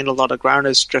they've gained a lot of ground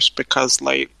is just because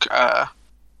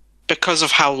because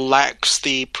of how lax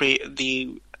the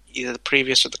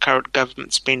previous or the current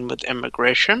government's been with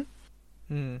immigration.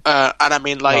 And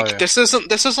this isn't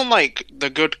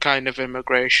the good kind of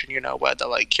immigration, where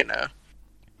they're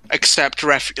accept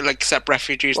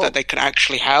refugees that they can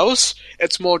actually house.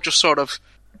 It's more just sort of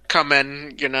come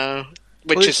in,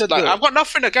 which is I've got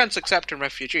nothing against accepting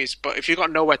refugees, but if you've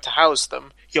got nowhere to house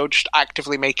them, you're just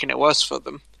actively making it worse for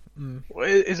them. Well,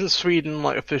 isn't Sweden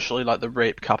officially the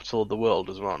rape capital of the world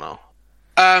as well now?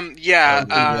 Yeah.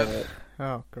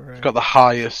 Oh, great. It's got the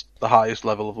highest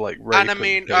level of rape.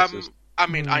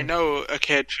 And I know a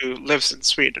kid who lives in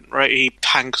Sweden, right? He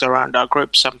hangs around our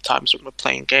group sometimes when we're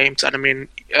playing games, and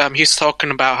he's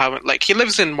talking about how like he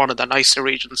lives in one of the nicer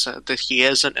regions that he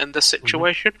isn't in this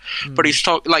situation, but he's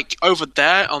talking like over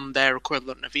there on their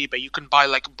equivalent of eBay, you can buy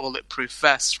like bulletproof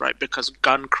vests, right? Because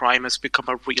gun crime has become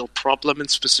a real problem in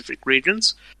specific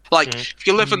regions. Like if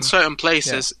you live in certain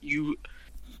places, you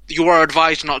are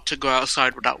advised not to go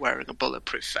outside without wearing a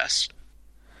bulletproof vest.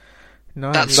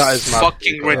 No, that is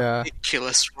fucking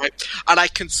ridiculous, right? And I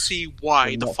can see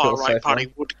why the far-right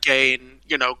party would gain,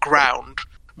 ground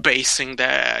basing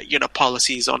their,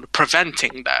 policies on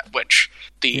preventing that, which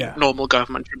the normal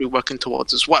government should be working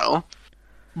towards as well.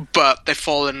 But they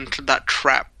fall into that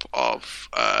trap of,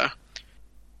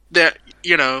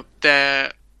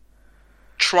 they're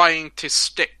trying to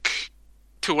stick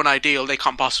to an ideal they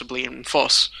can't possibly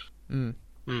enforce.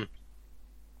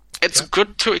 It's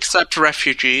good to accept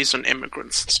refugees and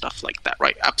immigrants and stuff like that,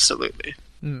 right? Absolutely.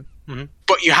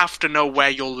 But you have to know where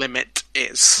your limit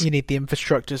is. You need the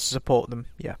infrastructure to support them,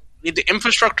 You need the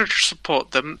infrastructure to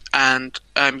support them, and,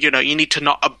 you need to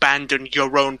not abandon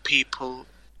your own people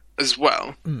as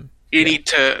well. You need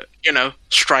to,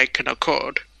 strike an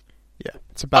accord. Yeah,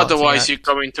 it's about Otherwise, you're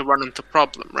going to run into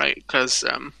problem, right? Because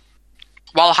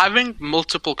while having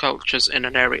multiple cultures in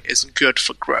an area is good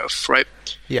for growth, right?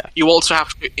 Yeah. You also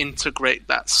have to integrate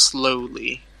that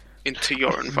slowly into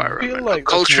your environment. Like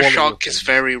culture shock is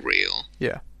very real.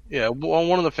 Yeah. Yeah,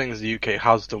 one of the things the UK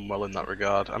has done well in that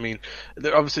regard. I mean,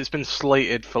 obviously it's been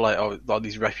slated for like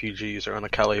these refugees are on the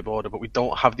Calais border, but we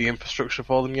don't have the infrastructure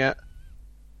for them yet.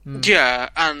 Yeah,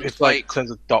 and it's like in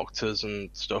terms of doctors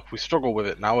and stuff, we struggle with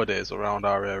it nowadays around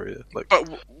our area. But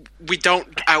we don't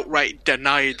outright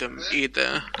deny them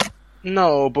either.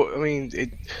 No, but I mean,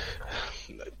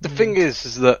 the thing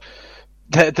is that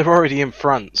they're already in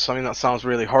France. I mean, that sounds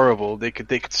really horrible. They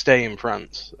could stay in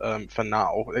France for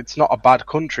now. It's not a bad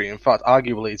country. In fact,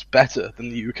 arguably, it's better than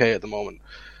the UK at the moment.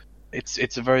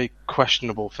 It's a very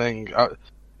questionable thing.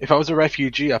 If I was a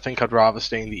refugee, I think I'd rather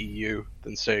stay in the EU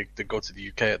than go to the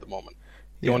UK at the moment.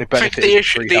 The only benefit is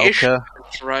free healthcare,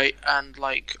 right? And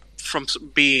like from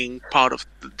being part of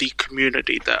the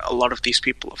community that a lot of these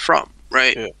people are from,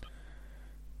 right?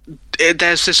 Yeah.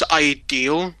 There's this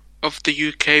ideal of the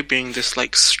UK being this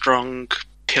like strong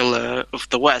pillar of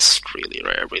the West, really,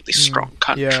 right? A really strong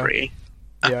country.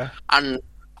 Yeah. And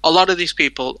a lot of these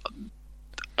people,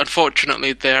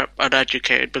 unfortunately, they're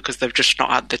uneducated because they've just not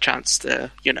had the chance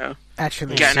to,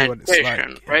 actually get an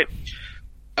education, right?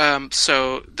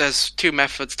 So there's two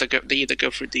methods. They either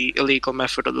go through the illegal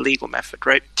method or the legal method,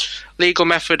 right? Legal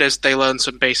method is they learn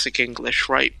some basic English,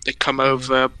 right? They come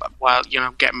over while,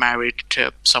 get married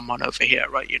to someone over here,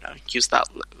 right? Use that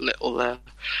little, I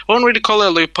won't really call it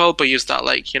a loophole, but use that,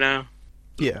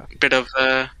 bit of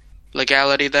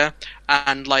legality there.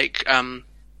 And,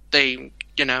 they,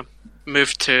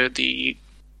 move to the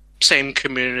same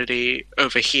community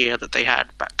over here that they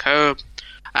had back home,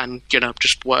 and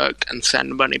just work and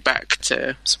send money back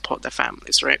to support their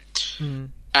families, right?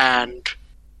 And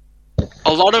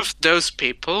a lot of those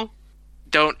people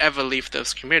don't ever leave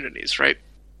those communities, right?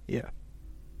 Yeah,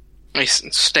 they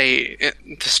stay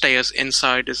as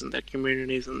insiders in their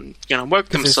communities and work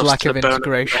themselves lack to of the bone.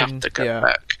 integration. Have to go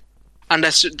back, and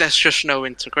there's just no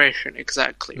integration,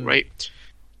 exactly, right?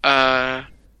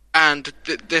 And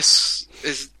this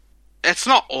is. It's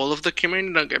not all of the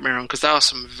community, don't get me wrong, because there are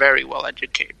some very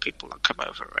well-educated people that come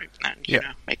over, right, and,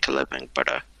 make a living, but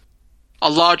a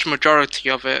large majority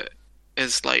of it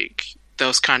is,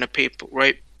 those kind of people,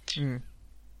 right?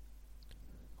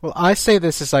 Well, I say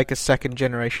this is, a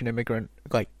second-generation immigrant,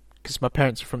 because my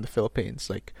parents are from the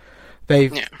Philippines,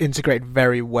 they've integrated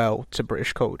very well to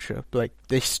British culture, but,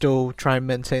 they still try and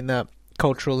maintain that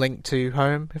cultural link to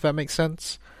home, if that makes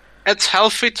sense. It's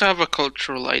healthy to have a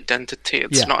cultural identity.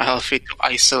 It's not healthy to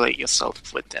isolate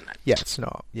yourself within it. Yeah, it's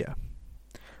not,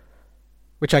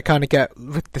 Which I kind of get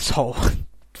with this whole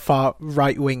far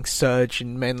right-wing surge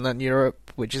in mainland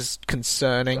Europe, which is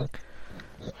concerning.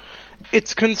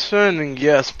 It's concerning,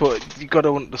 yes, but you got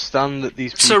to understand that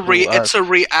these people... It's a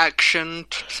reaction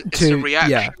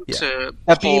to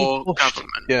poor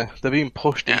government. Yeah, they're being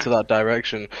pushed into that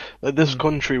direction. This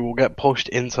country will get pushed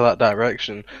into that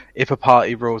direction if a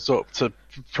party rose up to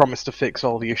promise to fix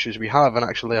all the issues we have and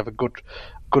actually have a good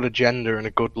agenda and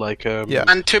a good,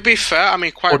 And to be fair, I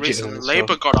mean, quite recently,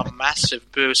 Labour got a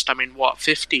massive boost. I mean,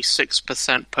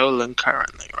 56% polling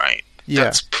currently, right? Yeah.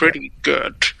 That's pretty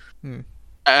good.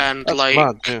 And that's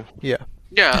mad,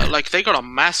 they got a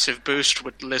massive boost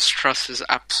with Liz Truss's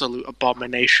absolute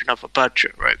abomination of a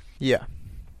budget, right? Yeah,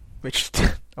 which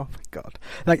oh my god,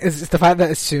 it's the fact that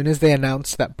as soon as they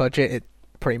announced that budget, it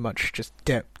pretty much just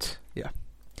dipped. Yeah,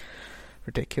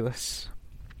 ridiculous.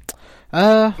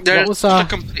 There's a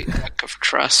complete lack of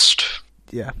trust.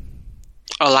 Yeah.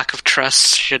 Or lack of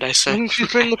trust, should I say?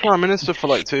 She's been the Prime Minister for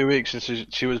like 2 weeks, and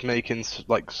she was making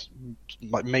like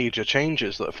major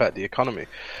changes that affect the economy.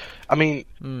 I mean,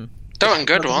 doing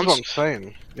good ones. That's what I'm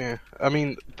saying. Yeah, I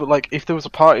mean, but like, if there was a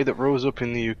party that rose up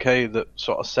in the UK that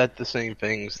sort of said the same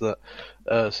things that,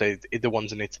 say, the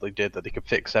ones in Italy did, that they could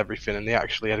fix everything, and they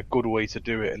actually had a good way to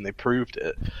do it, and they proved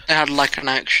it. They had like an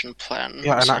action plan.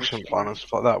 Yeah, an action plan and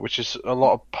stuff like that, which is a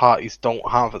lot of parties don't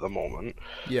have at the moment.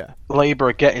 Yeah, Labour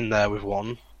are getting there with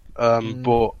one,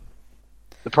 but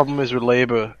the problem is with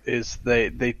Labour is they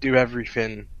do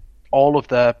everything, all of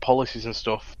their policies and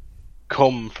stuff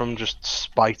come from just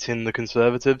spiting the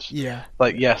Conservatives. Yeah.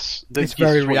 Like, yes, it's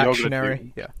very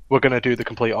reactionary. Yeah. We're going to do the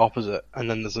complete opposite, and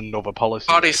then there's another policy.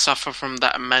 Parties suffer from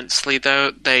that immensely,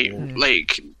 though. They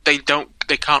they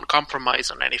can't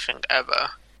compromise on anything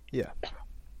ever. Yeah.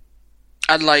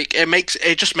 And like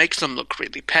it just makes them look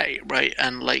really petty, right?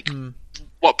 And like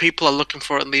what people are looking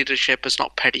for in leadership is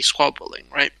not petty squabbling,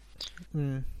 right?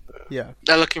 Yeah,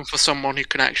 they're looking for someone who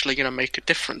can actually, make a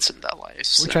difference in their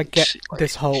lives. Which I get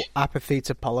this whole apathy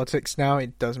to politics now.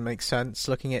 It does make sense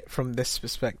looking at it from this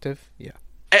perspective. Yeah,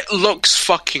 it looks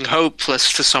fucking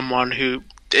hopeless to someone who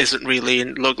isn't really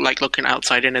looking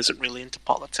outside and isn't really into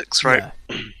politics, right?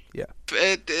 Yeah.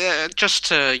 Just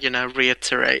to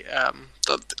reiterate,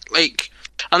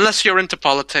 unless you're into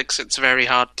politics, it's very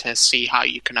hard to see how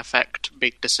you can affect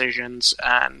big decisions.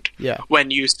 And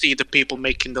when you see the people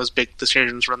making those big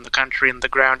decisions run the country in the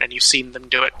ground, and you've seen them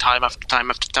do it time after time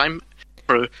after time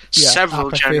through several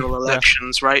general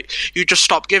elections, right? You just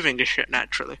stop giving a shit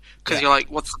naturally, because you're like,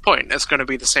 what's the point? It's going to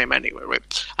be the same anyway,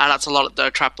 right? And that's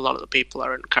the trap a lot of the people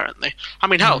are in currently. I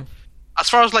mean, hell, as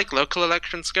far as local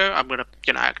elections go, I'm going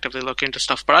to actively look into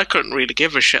stuff, but I couldn't really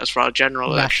give a shit as far as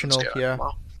general elections go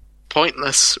anymore.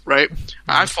 Pointless, right?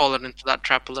 I've fallen into that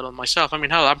trap a little myself. I mean,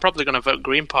 hell, I'm probably going to vote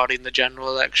Green Party in the general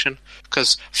election,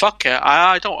 because fuck it,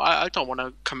 I don't want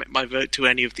to commit my vote to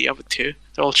any of the other two.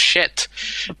 They're all shit.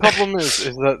 The problem is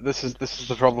that this is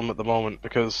the problem at the moment,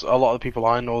 because a lot of the people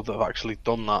I know that have actually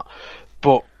done that.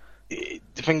 But the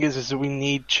thing is that we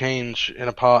need change in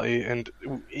a party, and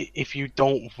if you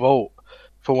don't vote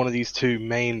for one of these two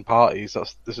main parties,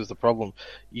 this is the problem.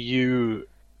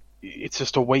 It's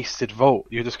just a wasted vote.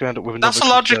 You're just going to end up with another... That's a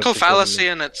logical fallacy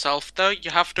in itself, though. You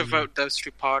have to vote those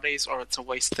two parties, or it's a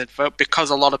wasted vote,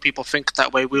 because a lot of people think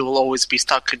that way. We will always be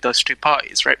stuck in those two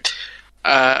parties, right?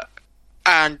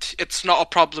 And it's not a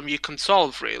problem you can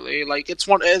solve, really. It's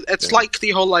like the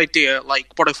whole idea,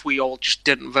 what if we all just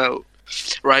didn't vote,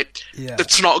 right? Yeah.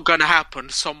 It's not going to happen.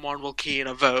 Someone will key in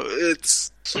a vote.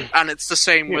 And it's the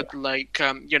same with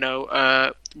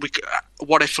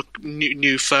what if a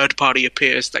new third party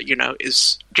appears that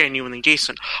is genuinely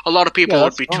decent? A lot of people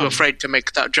would be too afraid to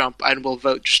make that jump and will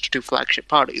vote just to do flagship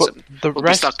parties, and we'll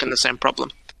be stuck in the same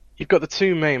problem. You've got the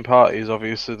two main parties,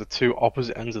 obviously, the two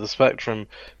opposite ends of the spectrum,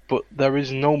 but there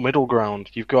is no middle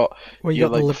ground. You've got the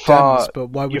Lib Dems,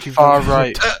 but why would you far vote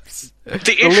right?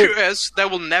 The issue is there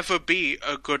will never be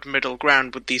a good middle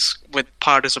ground with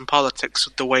partisan politics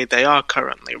the way they are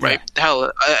currently, right? Yeah.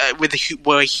 Hell,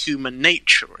 where human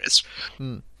nature is.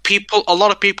 A lot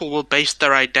of people will base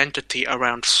their identity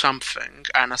around something,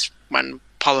 and when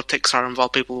politics are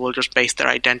involved, people will just base their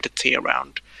identity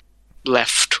around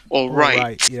left or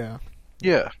right. Yeah.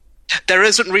 There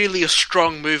isn't really a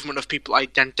strong movement of people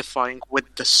identifying with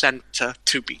the centre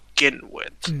to begin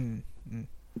with.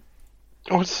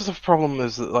 Oh, this is the problem,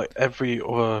 is that every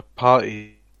other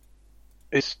party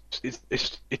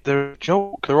they're a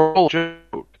joke. They're all a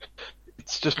joke.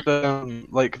 It's just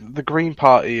the Green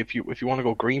Party. If you want to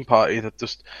go Green Party,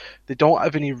 they don't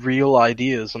have any real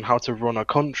ideas on how to run a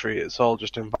country. It's all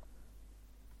just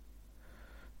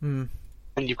And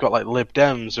you've got Lib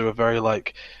Dems, who are very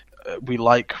we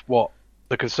like what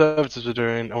the Conservatives are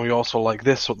doing, and we also like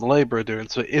this what the Labour are doing.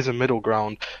 So it is a middle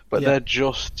ground, but they're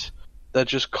just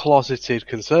closeted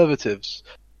Conservatives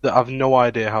that have no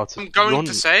idea how to. I'm going run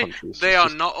to say countries. They are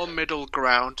not a middle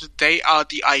ground. They are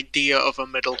the idea of a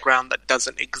middle ground that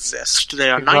doesn't exist. They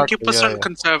are 90%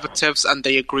 Conservatives, and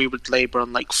they agree with Labour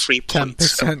on 3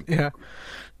 points. 10%,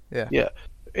 yeah.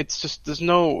 It's just there's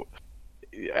no.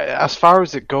 As far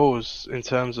as it goes in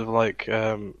terms of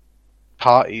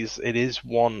parties, it is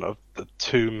one of the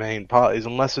two main parties.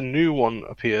 Unless a new one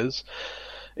appears,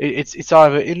 it's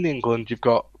either in England you've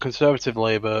got Conservative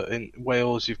Labour, in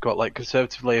Wales you've got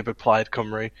Conservative Labour, Plaid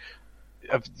Cymru,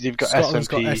 you've got Scotland's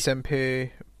SNP. got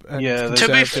SNP. Yeah, to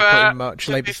be fair,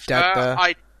 Labour's dead there.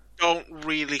 I don't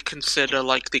really consider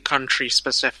like the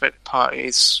country-specific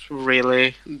parties.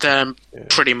 Really, they're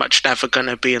pretty much never going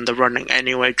to be in the running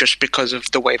anyway, just because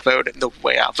of the way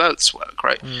our votes work.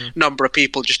 Right, number of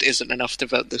people just isn't enough to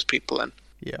vote those people in.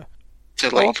 Yeah,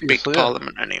 to big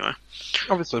parliament anyway.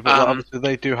 Obviously, but obviously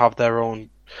they do have their own.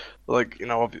 Like, you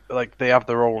know, like they have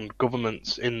their own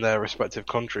governments in their respective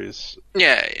countries.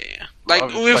 Yeah.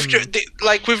 Like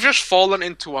we've just fallen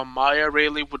into a mire,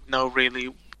 really, with no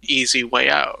really easy way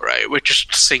out. Right, we're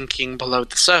just sinking below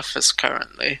the surface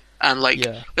currently, and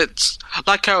it's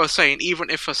like I was saying. Even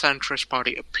if a centrist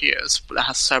party appears that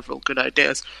has several good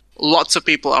ideas, lots of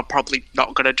people are probably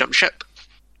not going to jump ship.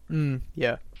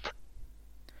 Yeah.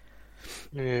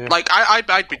 Yeah. Like,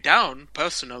 I'd be down,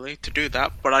 personally, to do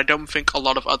that, but I don't think a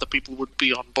lot of other people would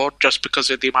be on board just because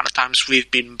of the amount of times we've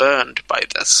been burned by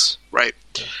this, right?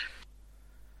 Yeah.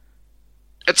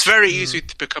 It's very easy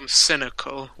to become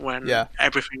cynical when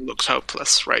everything looks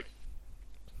hopeless, right?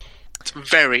 It's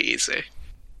very easy.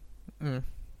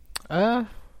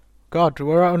 God,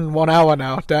 we're on 1 hour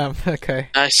now, damn, okay.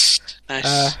 Nice.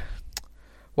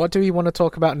 What do we want to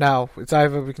talk about now? It's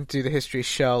either we can do the history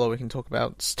shell or we can talk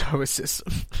about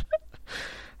Stoicism.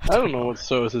 I don't know what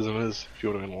Stoicism is, if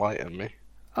you want to enlighten me.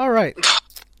 Alright.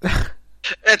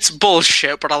 It's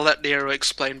bullshit, but I'll let Nero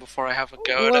explain before I have a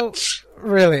go at it.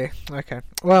 Really? Okay.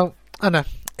 Well, I don't know.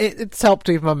 It's helped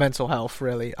with my mental health,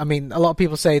 really. I mean, a lot of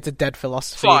people say it's a dead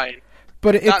philosophy. Fine.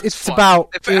 But it's fine. About...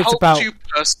 If it helps you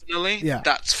personally,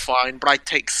 that's fine, but I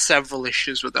take several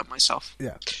issues with it myself.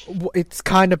 Yeah. It's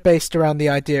kind of based around the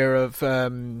idea of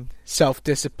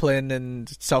self-discipline and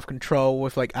self-control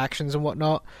with, like, actions and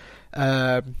whatnot.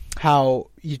 How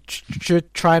you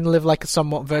should try and live, like, a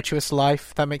somewhat virtuous life,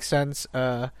 if that makes sense.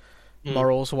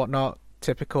 Morals and whatnot.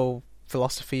 Typical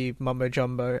philosophy,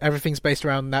 mumbo-jumbo. Everything's based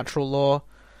around natural law,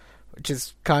 which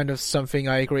is kind of something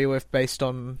I agree with based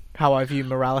on how I view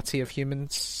morality of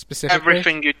humans specifically.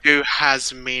 Everything you do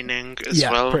has meaning as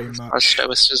well, pretty much. As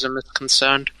Stoicism is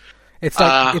concerned. It's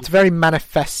like it's very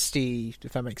manifesty,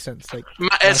 if that makes sense. Like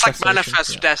it's like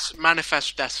manifest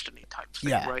destiny type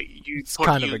thing, right? You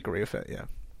kind of agree with it, yeah.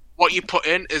 What you put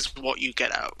in is what you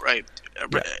get out, right?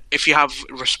 Yeah. If you have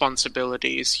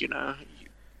responsibilities, you know,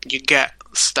 you get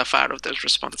stuff out of those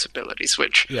responsibilities,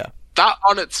 which that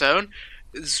on its own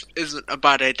isn't a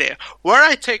bad idea. Where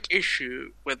I take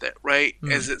issue with it, right,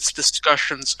 is its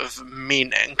discussions of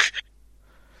meaning.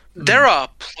 There are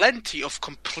plenty of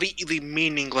completely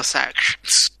meaningless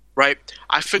actions, right?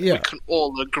 I think we can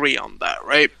all agree on that,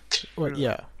 right? Well,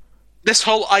 yeah. This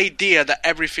whole idea that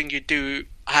everything you do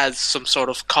has some sort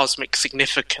of cosmic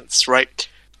significance, right?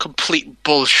 Complete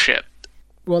bullshit.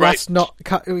 Well, that's not.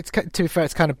 To be fair,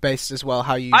 it's kind of based as well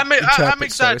how you. I'm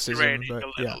exaggerating a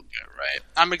little bit, right?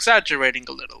 I'm exaggerating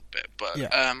a little bit, but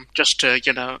just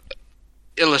to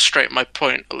illustrate my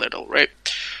point a little, right?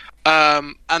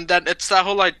 And then it's that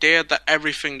whole idea that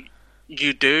everything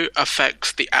you do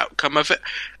affects the outcome of it.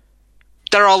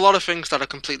 There are a lot of things that are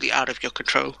completely out of your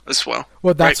control as well.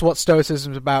 Well, that's what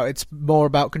Stoicism is about. It's more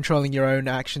about controlling your own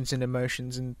actions and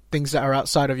emotions, and things that are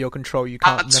outside of your control you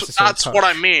can't necessarily That's touch. What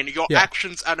I mean. Your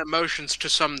actions and emotions, to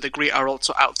some degree, are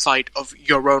also outside of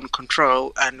your own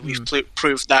control, and we've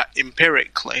proved that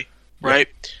empirically, right?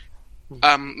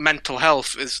 Mental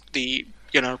health is the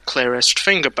clearest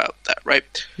thing about that,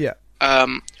 right? Yeah.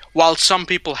 While some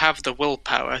people have the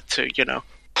willpower to,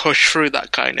 push through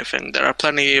that kind of thing, there are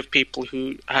plenty of people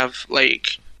who have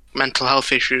like mental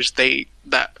health issues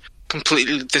that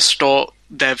completely distort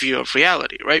their view of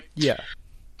reality, right? Yeah.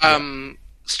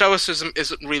 Stoicism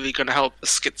isn't really going to help a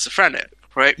schizophrenic,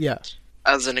 right? Yeah.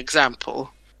 As an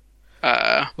example.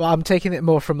 Well, I'm taking it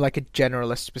more from like a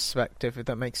generalist perspective, if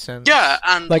that makes sense. Yeah,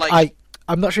 and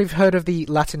I'm not sure if you've heard of the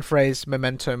Latin phrase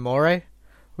memento mori,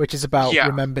 which is about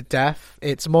remember death.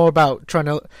 It's more about trying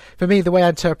to... For me, the way I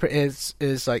interpret it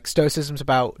is like Stoicism's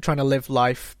about trying to live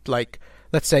life, like,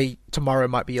 let's say tomorrow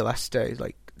might be your last day,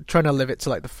 like, trying to live it to,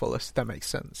 like, the fullest, if that makes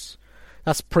sense.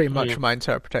 That's pretty much my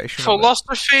interpretation.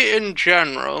 Philosophy in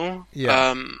general...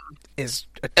 is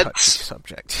a touchy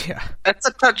subject, It's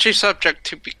a touchy subject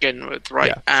to begin with,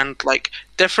 right? Yeah. And, like,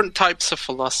 different types of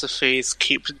philosophies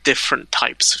keep different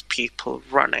types of people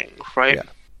running, right? Yeah.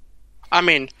 I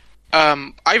mean...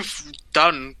 I've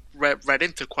read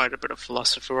into quite a bit of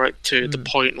philosophy, right, to the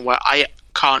point where I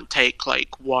can't take,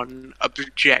 like, one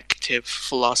objective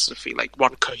philosophy, like,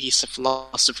 one cohesive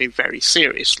philosophy very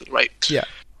seriously, right? Yeah.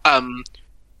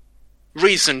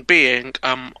 Reason being,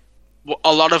 a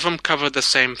lot of them cover the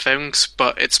same things,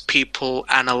 but it's people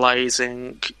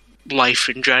analyzing life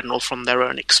in general from their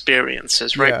own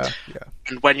experiences, right? Yeah.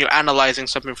 And when you're analyzing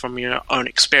something from your own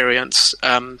experience,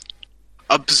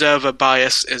 observer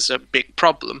bias is a big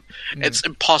problem. It's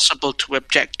impossible to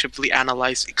objectively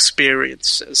analyze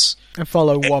experiences and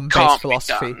follow one base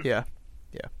philosophy. Yeah.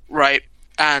 Right,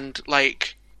 and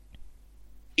like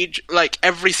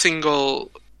every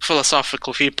single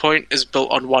philosophical viewpoint is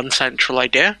built on one central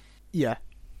idea. Yeah,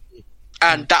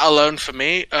 and that alone for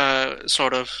me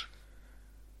sort of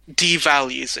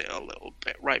devalues it a little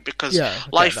bit, right? Because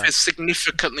life is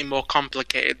significantly more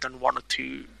complicated than one or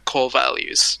two core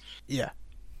values. Yeah.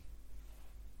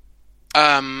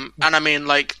 And I mean,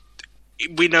 like,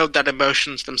 we know that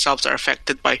emotions themselves are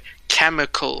affected by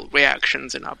chemical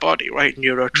reactions in our body, right?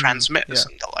 Neurotransmitters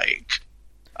and the like.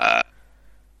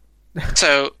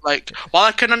 So, like, while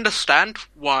I can understand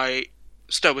why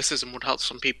Stoicism would help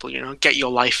some people, get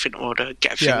your life in order,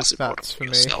 get things in order for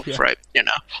yourself, right?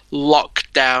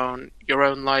 Lock down your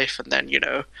own life, and then,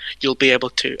 you'll be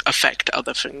able to affect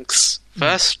other things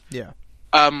first. Yeah.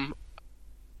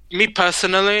 Me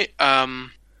personally,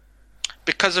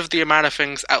 because of the amount of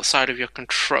things outside of your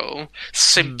control,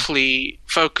 simply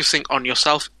focusing on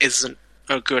yourself isn't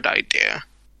a good idea,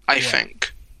 I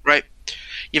think, right?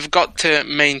 You've got to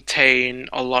maintain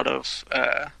a lot of...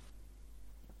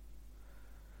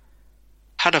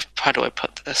 How do I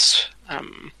put this?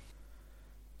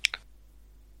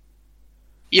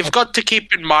 You've got to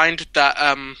keep in mind that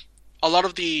a lot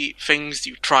of the things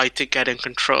you try to get in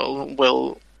control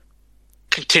will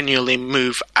continually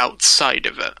move outside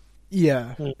of it.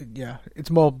 Yeah.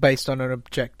 It's more based on an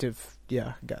objective.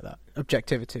 Yeah, I get that.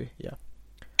 Objectivity, yeah.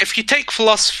 If you take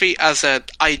philosophy as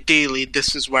ideally,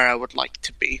 this is where I would like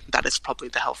to be, that is probably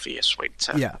the healthiest way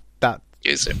to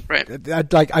use it, right?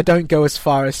 I don't go as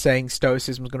far as saying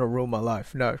Stoicism is going to rule my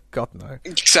life. No, God, no.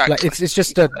 Exactly. Like, it's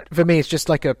just for me, it's just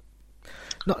like a,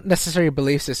 not necessarily a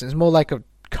belief system, it's more like a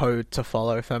code to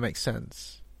follow, if that makes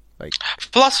sense. Like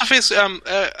philosophy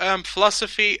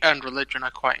and religion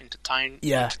are quite intertwined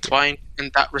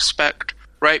in that respect,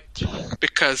 right?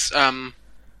 Because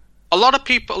a lot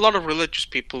of religious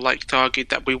people like to argue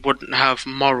that we wouldn't have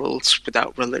morals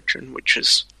without religion, which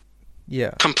is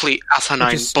complete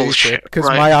asinine bullshit. Because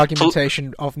my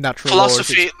argumentation of natural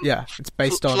philosophy, laws is, it's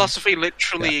based on philosophy.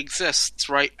 Literally exists,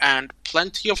 right? And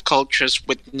plenty of cultures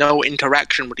with no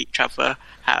interaction with each other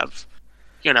have,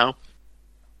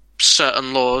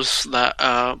 certain laws that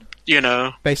are,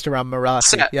 based around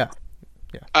morality. Set.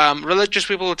 Religious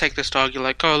people will take this to argue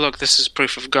like, oh look, this is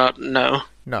proof of God. No,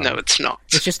 it's not.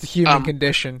 It's just the human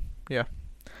condition. Yeah.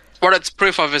 What it's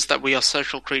proof of is that we are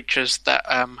social creatures that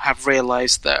have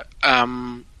realized that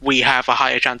we have a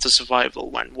higher chance of survival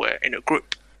when we're in a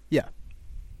group. Yeah.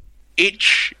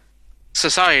 Each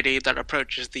society that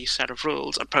approaches these set of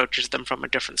rules approaches them from a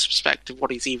different perspective.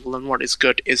 What is evil and what is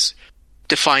good is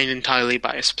defined entirely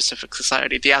by a specific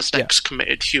society. The Aztecs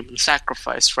committed human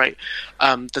sacrifice, right?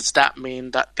 Does that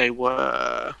mean that they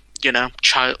were,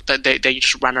 that they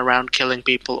just ran around killing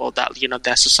people, or that,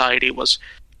 their society was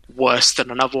worse than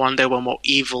another one, they were more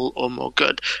evil or more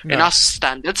good? No. In our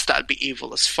standards, that'd be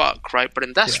evil as fuck, right? But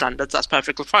in their standards, that's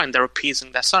perfectly fine. They're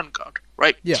appeasing their sun god,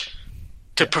 right? Yeah.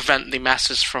 To prevent the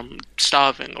masses from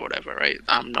starving or whatever, right?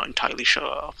 I'm not entirely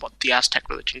sure what the Aztec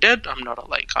religion did. I'm not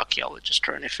a archaeologist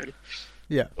or anything.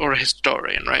 Yeah. Or a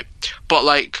historian, right? But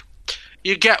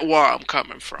you get where I'm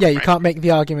coming from. Yeah, you right? can't make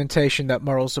the argumentation that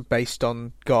morals are based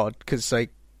on God, because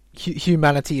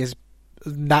humanity is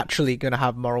naturally going to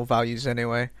have moral values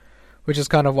anyway, which is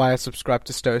kind of why I subscribe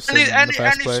to Stoicism in the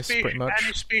first place, pretty much.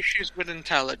 Any species with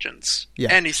intelligence.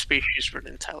 Yeah. Any species with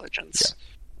intelligence.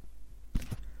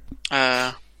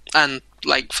 Yeah. And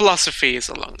philosophy is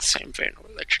along the same vein of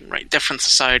religion, right? Different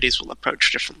societies will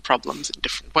approach different problems in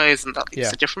different ways, and that leads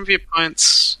to different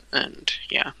viewpoints. And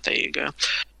there you go.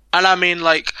 And I mean,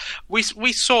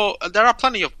 we saw there are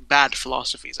plenty of bad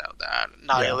philosophies out there.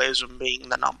 Nihilism being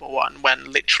the number one, when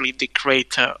literally the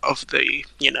creator of the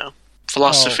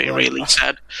philosophy really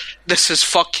said, "This is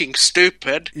fucking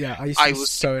stupid." Yeah, I was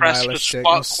so depressed nihilistic.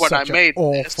 as fuck when I made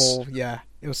awful, this. Yeah,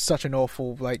 it was such an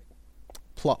awful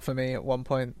plot for me at one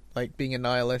point. Being a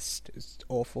nihilist is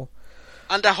awful.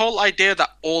 And the whole idea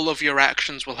that all of your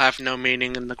actions will have no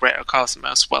meaning in the greater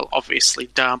cosmos, well, obviously,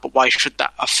 but why should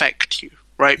that affect you,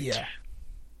 right? Yeah.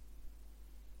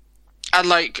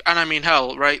 And I mean,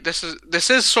 hell, right? This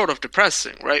is sort of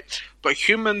depressing, right? But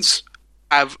humans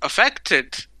have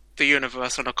affected the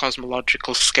universe on a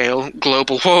cosmological scale.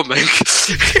 Global warming.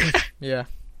 Yeah.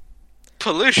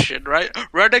 Pollution, right?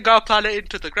 Running our planet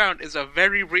into the ground is a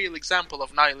very real example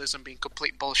of nihilism being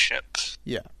complete bullshit.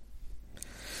 Yeah.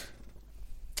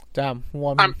 Damn,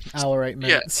 1 hour, 8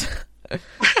 minutes.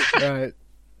 Right.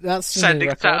 That's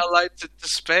sending satellites into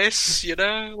space,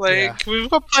 we've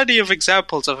got plenty of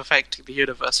examples of affecting the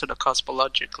universe on a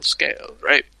cosmological scale,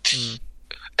 right?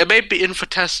 It may be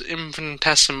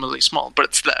infinitesimally small, but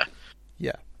it's there.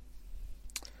 Yeah.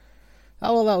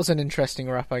 Oh, well, that was an interesting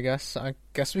wrap, I guess. I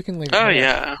guess we can leave it there.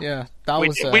 Yeah.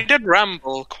 We did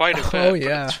ramble quite a bit, but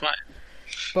it's fine.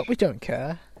 But we don't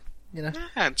care, Yeah,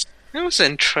 it was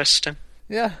interesting.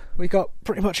 Yeah, we got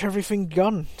pretty much everything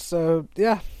done, so,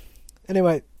 yeah.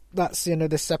 Anyway, that's the end of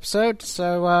this episode,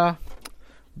 so,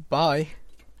 bye.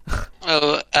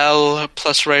 L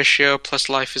plus ratio plus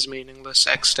life is meaningless,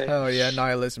 X day. Oh yeah,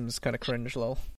 nihilism is kind of cringe, lol.